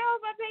 stay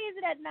off my page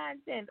of that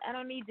nonsense. I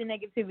don't need your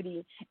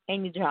negativity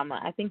and your drama.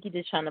 I think you're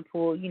just trying to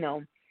pull,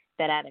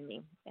 that out of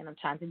me. And I'm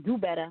trying to do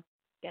better.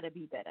 Gotta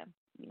be better.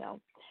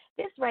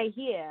 This right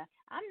here,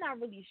 I'm not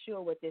really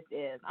sure what this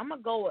is. I'm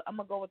gonna go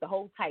with the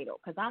whole title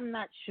because I'm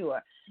not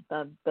sure.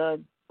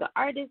 The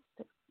artist,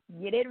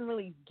 you didn't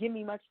really give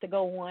me much to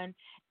go on,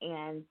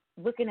 and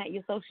looking at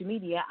your social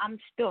media, I'm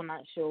still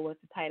not sure what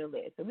the title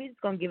is. So we're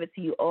just gonna give it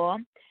to you all.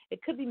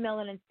 It could be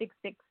Melanin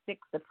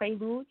 666, the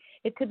Prelude.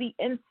 It could be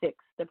M6,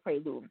 the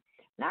Prelude.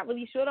 Not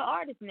really sure the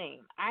artist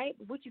name. All right,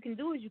 what you can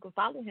do is you can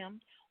follow him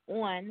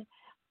on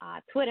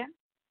Twitter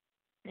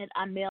at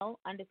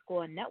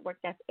Amil_network.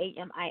 That's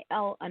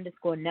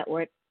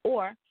AMIL_network,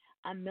 or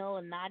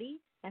Amilinati.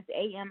 That's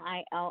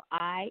AMILINATI.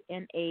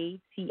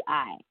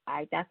 All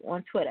right, that's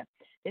on Twitter.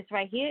 This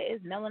right here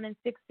is Melanin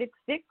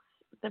 666,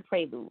 the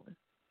Prelude.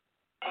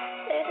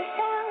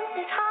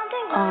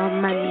 All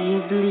money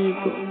is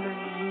legal.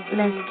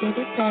 Let's get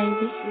it,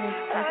 baby.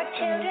 Our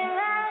children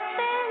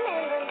laughing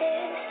in the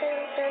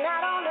distance, and I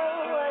don't know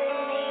what it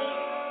means.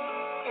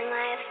 Am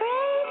I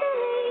afraid to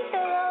leave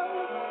the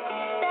road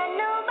that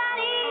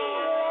nobody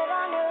will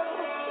ever know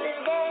is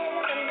dead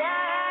and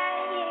dying?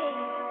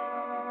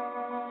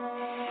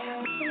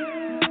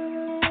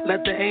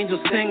 Let the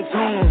angels sing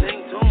to him.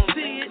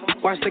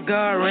 Watch the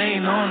God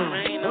rain on him.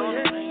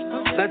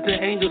 Let the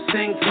angels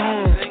sing to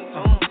him.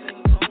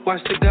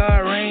 Watch the God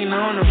rain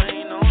on him.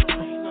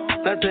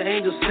 Let the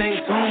angels sing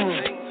to him.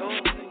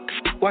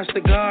 Watch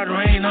the God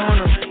rain on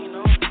him.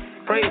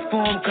 Pray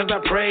for him cause I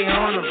pray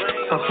on him.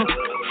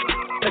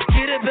 Let's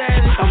get it,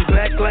 baby. I'm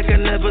back like I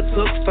never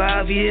took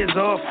 5 years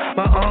off.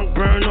 My unk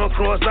burn all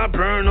cross, I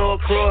burn all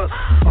cross.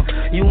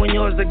 You and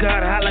yours the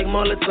God hot like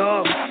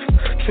Molotov.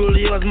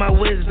 Truly yours, my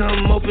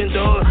wisdom, open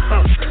doors.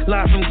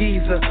 Live from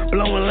Giza,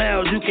 blowing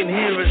loud, you can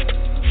hear us.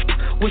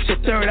 With your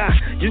third eye,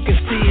 you can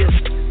see us.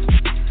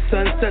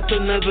 Sunset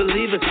will never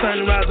leave us,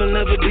 sunrise will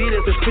never beat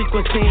us. The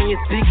frequency in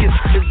your speakers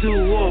is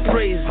due all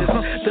praises.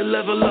 The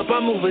level up, I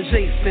move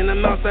adjacent.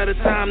 I'm outside of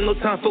time, no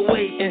time for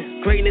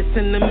waiting. Greatness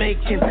in the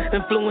making,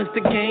 influence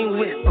the game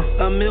with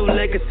a mill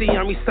legacy.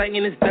 I'm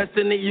reciting its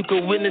destiny. You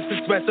can witness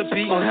this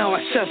recipe on how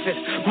I chef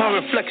it.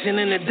 My reflection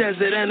in the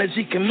desert,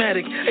 energy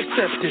kinetic,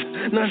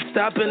 accepted. None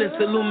stopping,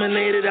 it's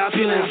illuminated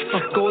opulence.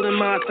 Golden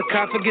mind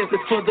sarcophagus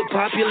is for the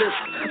populace.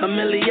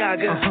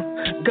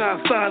 Amiliaga,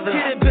 Godfather.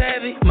 Get it,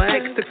 baby. My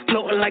ex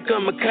exploding like a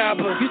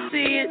macabre. You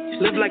see it?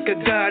 Live like a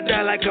god,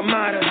 die like a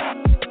martyr.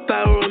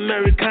 Pharaoh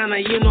Americana,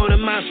 you know the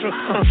mantra.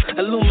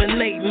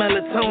 Illuminate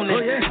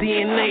melatonin,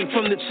 DNA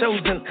from the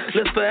chosen.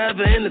 Live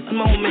forever in this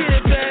moment.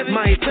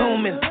 My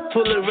atonement,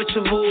 full of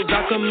rituals.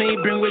 Alchemy,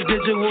 bring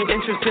residuals.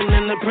 Interested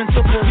in the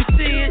principle. You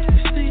see it?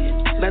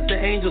 Let the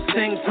angels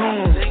sing to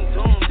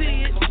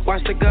him.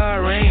 Watch the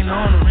God rain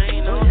on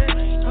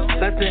him.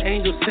 Let the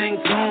angels sing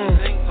to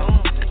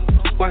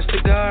him. Watch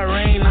the God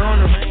rain on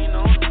him.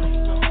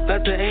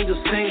 Let the angels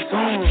sing to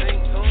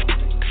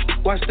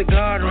him. Watch the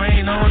God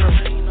rain on him.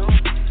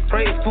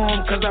 Pray for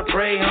him cause I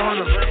pray on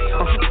him.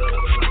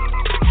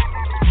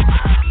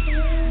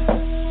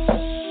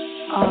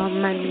 All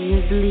money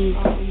is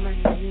legal.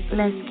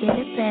 Let's get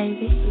it,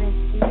 baby.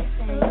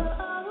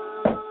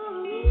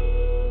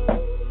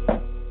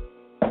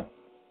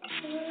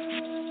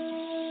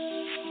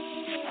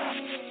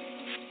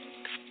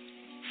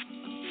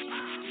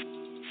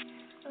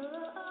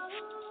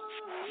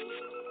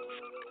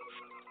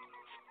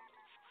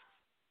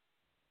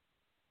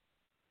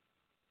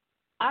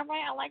 All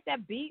right, I like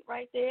that beat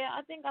right there.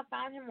 I think I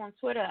found him on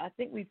Twitter. I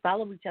think we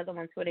follow each other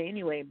on Twitter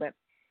anyway, but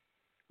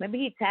maybe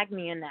he tagged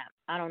me in that.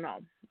 I don't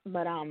know.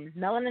 But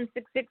Melanin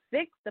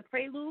 666, the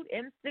Prelude,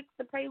 M6,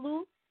 the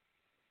Prelude,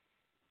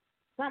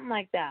 something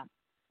like that.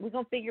 We're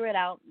going to figure it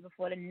out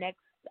before the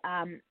next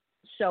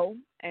show,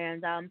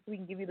 and so we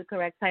can give you the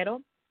correct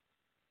title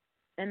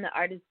and the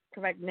artist's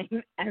correct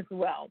name as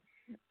well.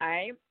 All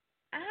right?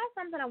 I have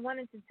something I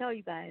wanted to tell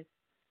you guys.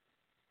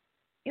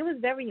 It was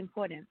very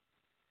important.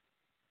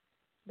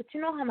 But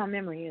you know how my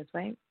memory is,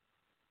 right?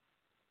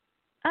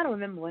 I don't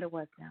remember what it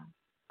was now.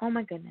 Oh,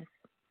 my goodness.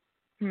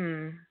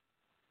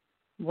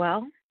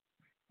 Well,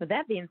 with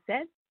that being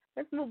said,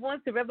 let's move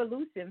on to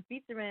Revolution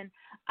featuring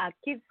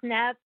Kid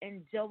Snap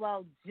and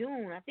Joel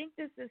June. I think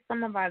this is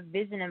some of our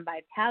Vision and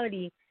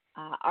Vitality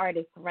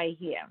artists right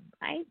here,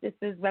 right? This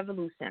is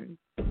Revolution.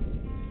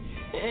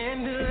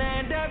 In the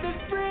land of the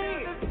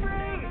free,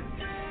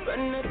 but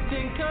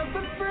nothing comes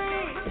for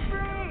free.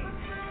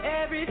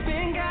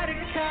 Everything got a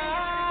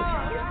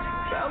cost,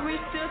 but we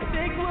still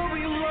take what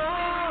we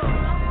want,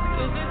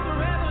 'cause it's a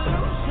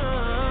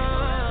revolution.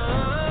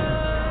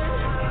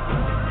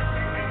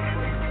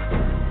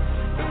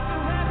 It's a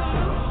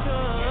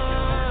revolution.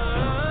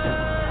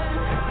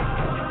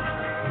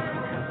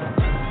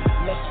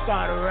 Let's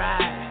start a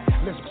ride,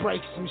 let's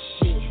break some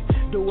shit.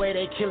 The way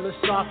they kill us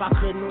off, I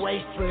couldn't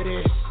wait for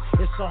this.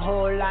 It's a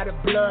whole lot of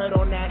blood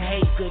on that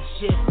hate good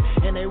shit.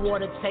 And they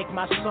wanna take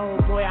my soul,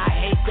 boy, I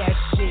hate that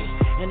shit.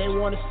 And they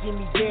wanna see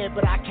me dead,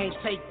 but I can't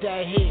take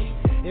that hit.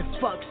 And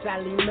fuck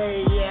Sally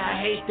Mae, yeah, I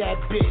hate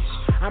that bitch.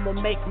 I'ma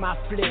make my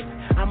flip,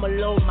 I'ma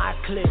load my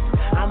clip.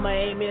 I'ma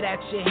aim it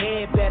at your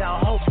head, better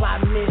hope I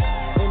miss.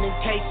 And in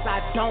case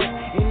I don't,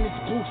 in this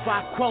booth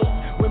I quote,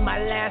 with my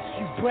last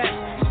few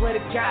breaths, swear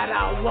to God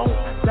I won't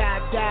bow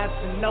down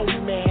to no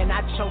man.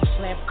 I choke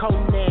slam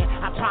Conan,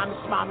 I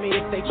promise mommy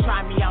if they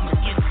try me, I'ma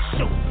get the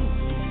shoot.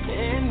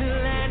 In the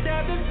land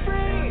of the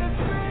free,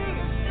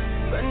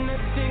 but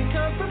nothing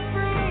comes for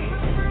free.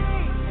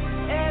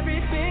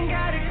 Everything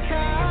got a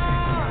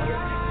cost,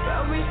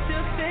 but we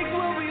still take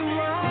what we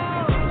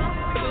want.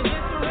 'Cause it's a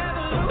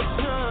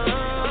revolution.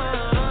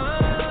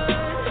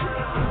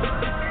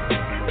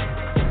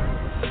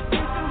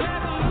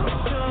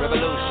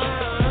 Revolution,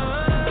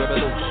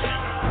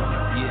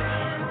 yeah.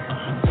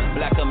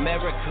 Black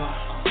America.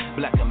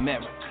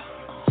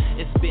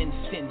 It's been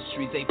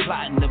centuries, they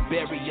plotting to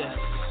bury us.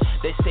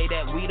 They say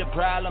that we the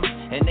problem,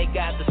 and they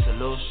got the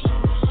solution.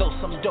 Throw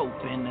some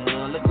dope in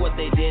there, look what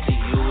they did to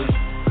you.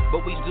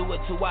 But we do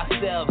it to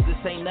ourselves,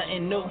 this ain't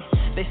nothing new.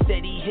 They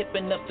steady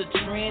hipping up the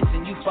trends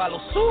and you follow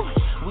suit.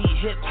 We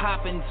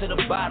hip-hopping to the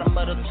bottom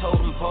of the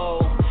totem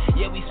pole.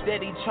 Yeah, we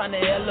steady trying to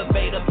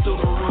elevate up through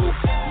the roof.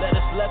 Let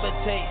us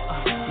levitate,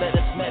 let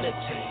us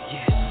meditate.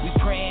 Yeah, we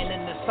praying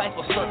in the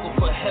cypher circle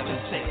for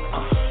heaven's sake.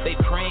 They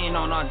praying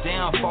on our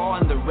downfall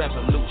and the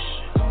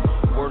revolution.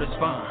 Word is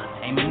bond,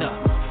 aiming up,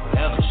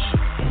 forever shoot.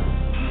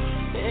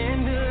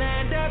 In the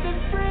land of the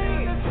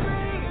free,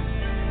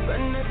 but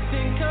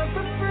nothing comes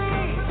for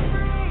free.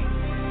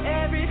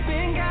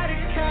 Everything got a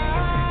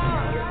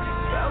cost,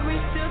 but we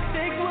still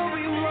take what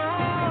we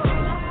want.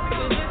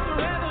 'Cause it's a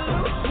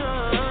revolution.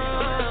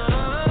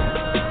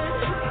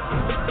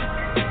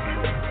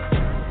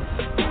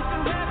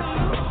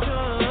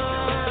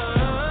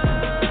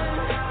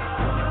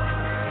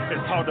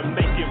 It's hard to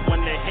make it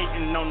when they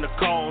hating on the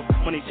cause.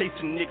 When they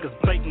chasing niggas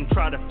blatant,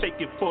 try to fake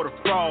it for the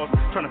frauds.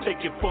 Trying to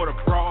fake it for the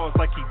bras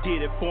like he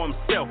did it for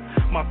himself.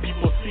 My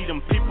people see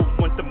them people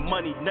want the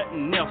money,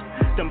 nothing else.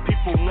 Them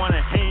people want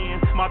a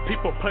hand, my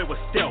people play with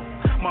stealth.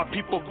 My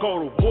people go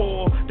to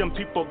war, them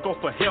people go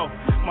for help.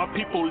 My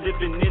people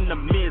living in the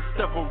midst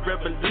of a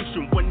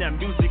revolution. When that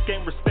music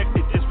ain't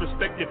respected,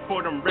 disrespected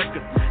for them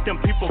records. Them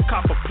people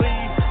cop a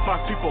plea, my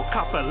people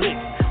cop a lick.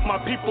 My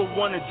people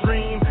want a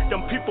dream,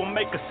 them people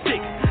make a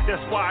sick.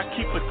 That's why I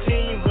keep a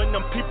team when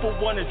them people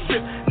want to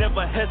trip.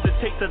 Never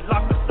hesitate to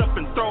lock us up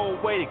and throw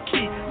away the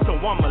key. So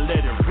I'ma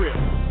let it rip,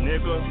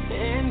 nigga.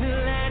 In the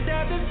land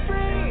of the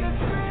free,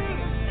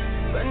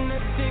 but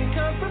nothing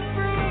comes for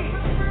free.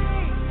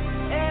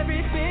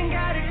 Everything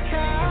got a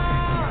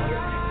cost,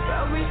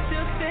 but we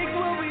still take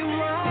what we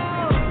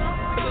want.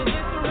 'Cause it's a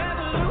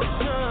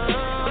revolution.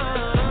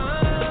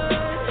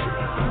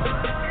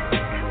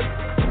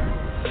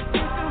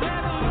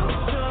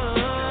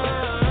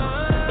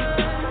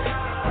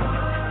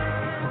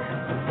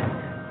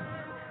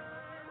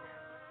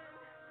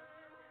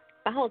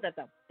 But hold up,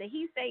 though. Did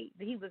he say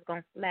that he was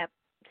going to slap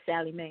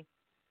Sally Mae?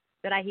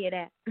 Did I hear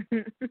that?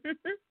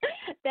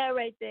 That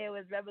right there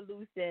was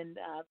Revolution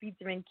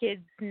featuring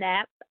Kid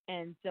Snap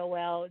and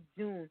Joel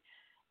June.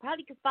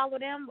 Probably could follow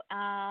them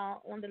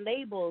on the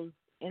label's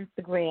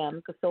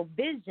Instagram. So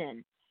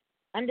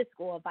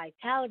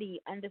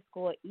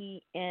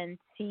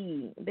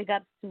Vision_Vitality_ENT. Big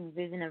ups to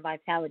Vision and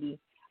Vitality.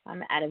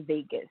 I'm out of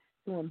Vegas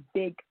doing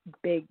big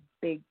things.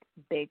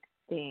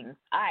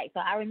 All right,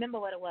 so I remember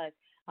what it was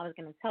I was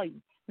going to tell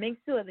you. Make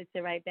sure that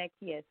you're right back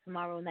here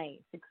tomorrow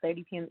night,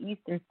 6:30 p.m.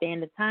 Eastern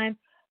Standard Time.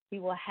 We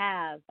will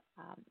have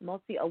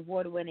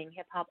multi-award-winning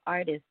hip-hop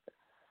artist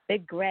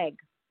Big Greg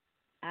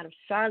out of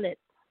Charlotte,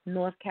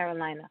 North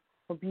Carolina,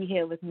 will be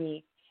here with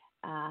me.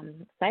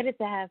 Excited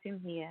to have him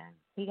here.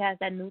 He has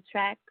that new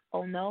track,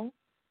 Oh No.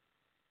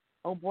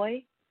 Oh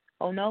Boy.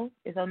 Oh No.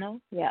 Is Oh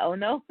No? Yeah, Oh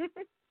No.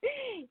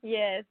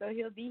 Yeah, so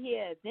he'll be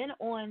here. Then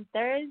on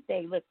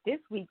Thursday, look, this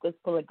week was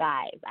full of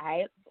guys, all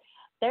right?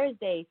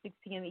 Thursday,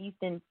 6:30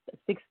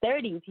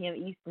 p.m.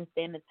 Eastern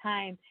Standard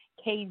Time,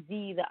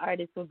 KZ, the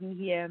artist, will be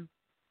here.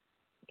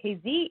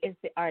 KZ is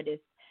the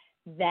artist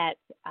that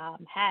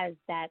has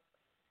that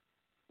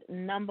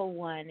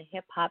 #1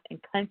 hip-hop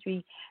and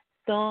country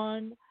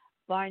song,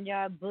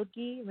 Barnyard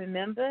Boogie.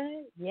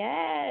 Remember?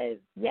 Yes.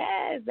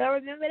 I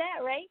remember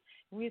that, right?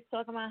 We was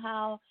talking about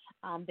how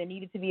there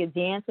needed to be a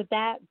dance with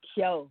that.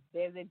 Yo,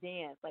 there's a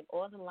dance. Like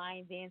all the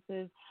line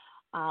dances,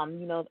 on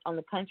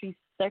the country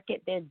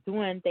circuit, they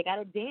got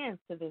to dance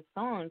to this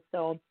song.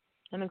 So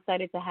I'm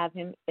excited to have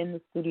him in the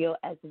studio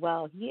as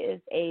well. He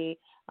is a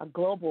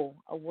global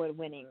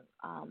award-winning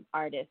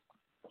artist.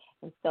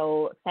 And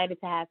so excited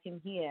to have him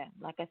here.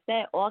 Like I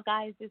said, all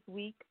guys this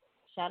week.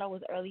 Shadow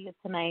was earlier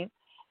tonight.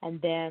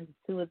 And then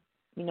the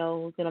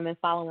two, gentlemen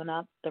following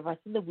up the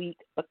rest of the week,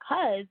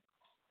 because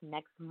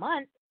next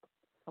month,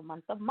 the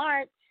month of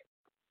March,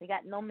 we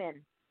got no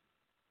men.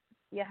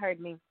 You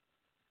heard me.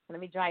 Let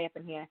me dry up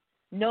in here.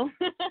 No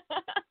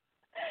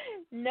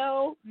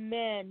no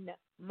men.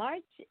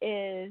 March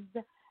is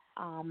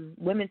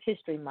Women's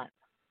History Month,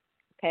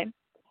 okay?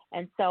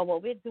 And so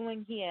what we're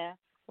doing here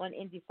on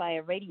Indie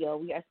Fire Radio,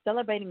 we are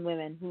celebrating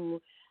women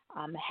who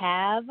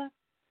have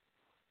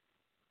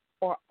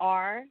or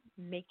are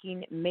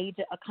making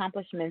major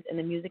accomplishments in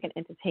the music and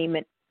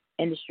entertainment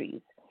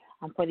industries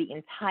for the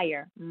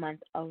entire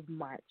month of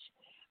March.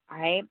 All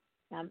right?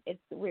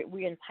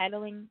 We're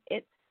entitling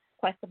it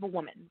Quest of a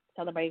Woman,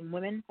 celebrating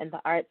women in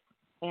the arts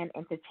and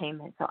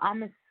entertainment. So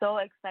I'm so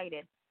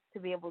excited to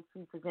be able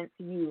to present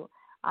to you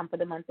for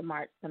the month of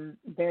March some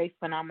very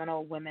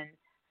phenomenal women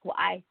who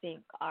I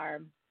think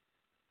are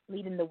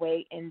leading the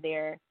way in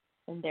their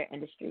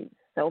industries.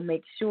 So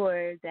make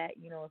sure that,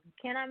 if you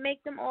cannot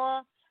make them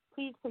all,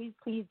 please, please,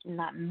 please do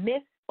not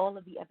miss all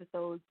of the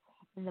episodes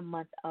in the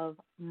month of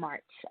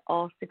March,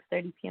 all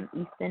 6:30 p.m.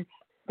 Eastern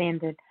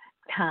Standard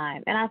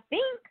Time. And I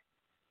think,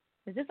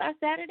 is this our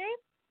Saturday?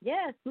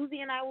 Yes, Susie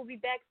and I will be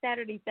back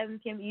Saturday, 7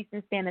 p.m.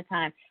 Eastern Standard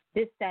Time,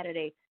 this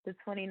Saturday, the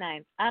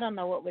 29th. I don't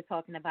know what we're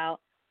talking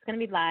about. It's going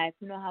to be live.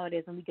 You know how it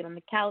is when we get on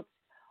the couch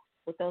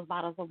with those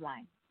bottles of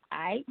wine. All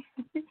right?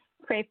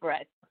 Pray for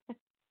us.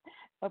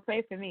 Or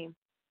pray for me.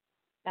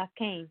 That's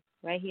Kane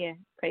right here.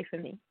 Pray for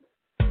me.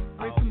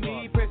 Pray for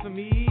me, pray for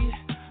me.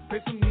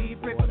 Pray for me,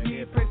 pray for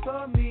me, pray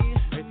for me.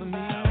 Pray for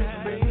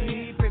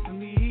me, pray for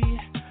me,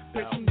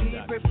 pray for me. Pray for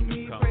me, pray for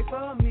me, pray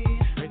for me.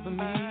 Pray for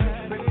me, pray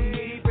for me,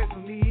 pray for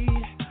me.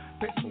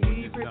 Pray for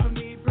me, pray for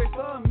me, pray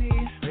for me.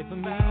 Pray for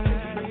me,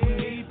 pray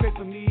for me, pray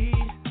for me.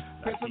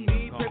 Pray for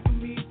me, pray for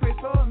me, pray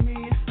for me.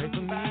 Pray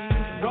for me.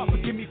 God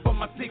forgive me for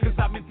my sin, 'cause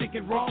I've been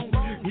thinking wrong.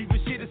 Even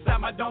shit inside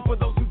my dome for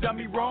those who done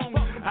me wrong.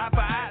 Eye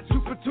for eye,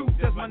 tooth for tooth,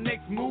 that's my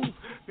next move.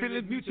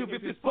 Feeling mutual,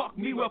 if it's fuck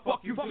me, well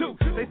fuck you too.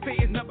 They say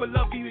it's never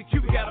love, even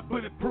Q got a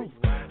bulletproof.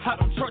 I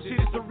don't trust it,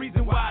 it's the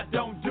reason why I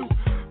don't do.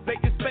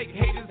 Fake is fake,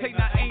 haters hate,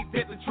 now ain't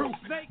that the truth.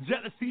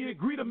 Jealousy and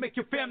greed will make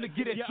your family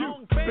get at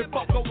you. Been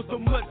fuck over so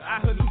much, I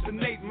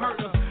hallucinate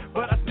murder.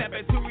 But I snap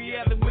back to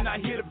reality when I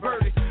hear the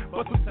verdict.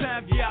 But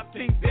sometimes, yeah, I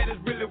think that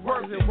it's really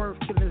worth it. Is it worth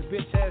killing this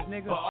bitch ass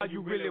nigga? But are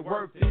you really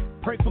worth it?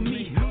 Pray for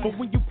me, but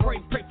when you pray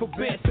for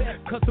best.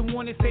 'Cause the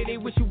one that say they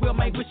wish you well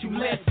might wish you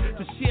less.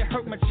 The shit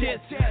hurt my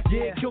chest,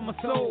 yeah, kill my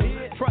soul.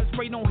 Trust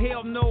pray, no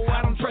hell no,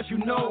 I don't trust you,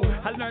 no.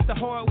 I learned the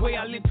hard way,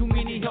 I lit too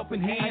many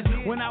helping hands.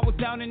 When I was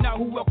down and out,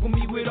 who welcomed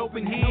me with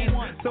open hands?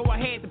 So I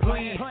had to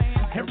plan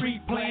and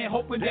replan,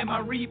 hoping that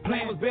my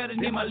replan was better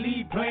than my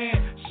lead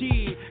plan.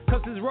 Shit,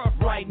 'cause it's rough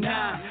right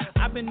now.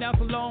 I've been down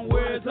so long,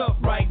 where it's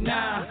up right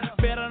now.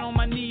 Better on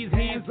my knees,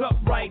 hands up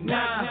right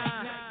now.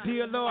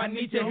 Dear Lord, I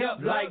need your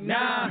help like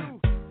now.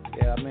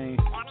 Yeah, I mean,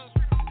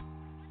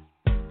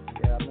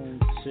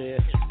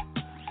 shit.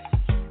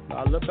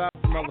 I look out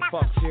for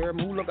motherfuckers here.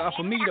 Who look out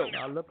for me though?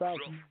 I look out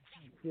for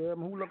here.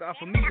 Who look out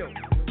for me though?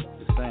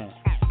 Just saying.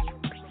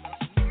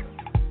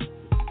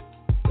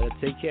 Better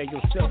take care of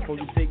yourself before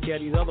you take care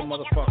of these other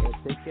motherfuckers.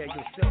 Take care of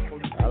yourself before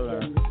you take care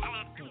of these.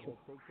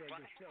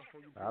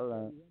 I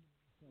learned.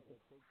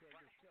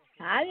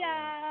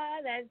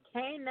 Hiya, that's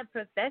Kane the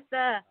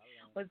Professor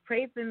with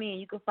Pray For Me.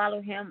 You can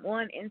follow him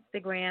on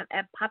Instagram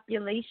at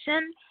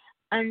population_ENT.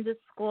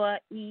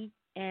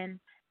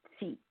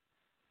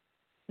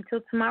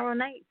 Until tomorrow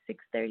night,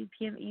 6:30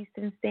 p.m.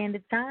 Eastern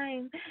Standard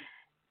Time.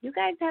 You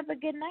guys have a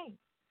good night.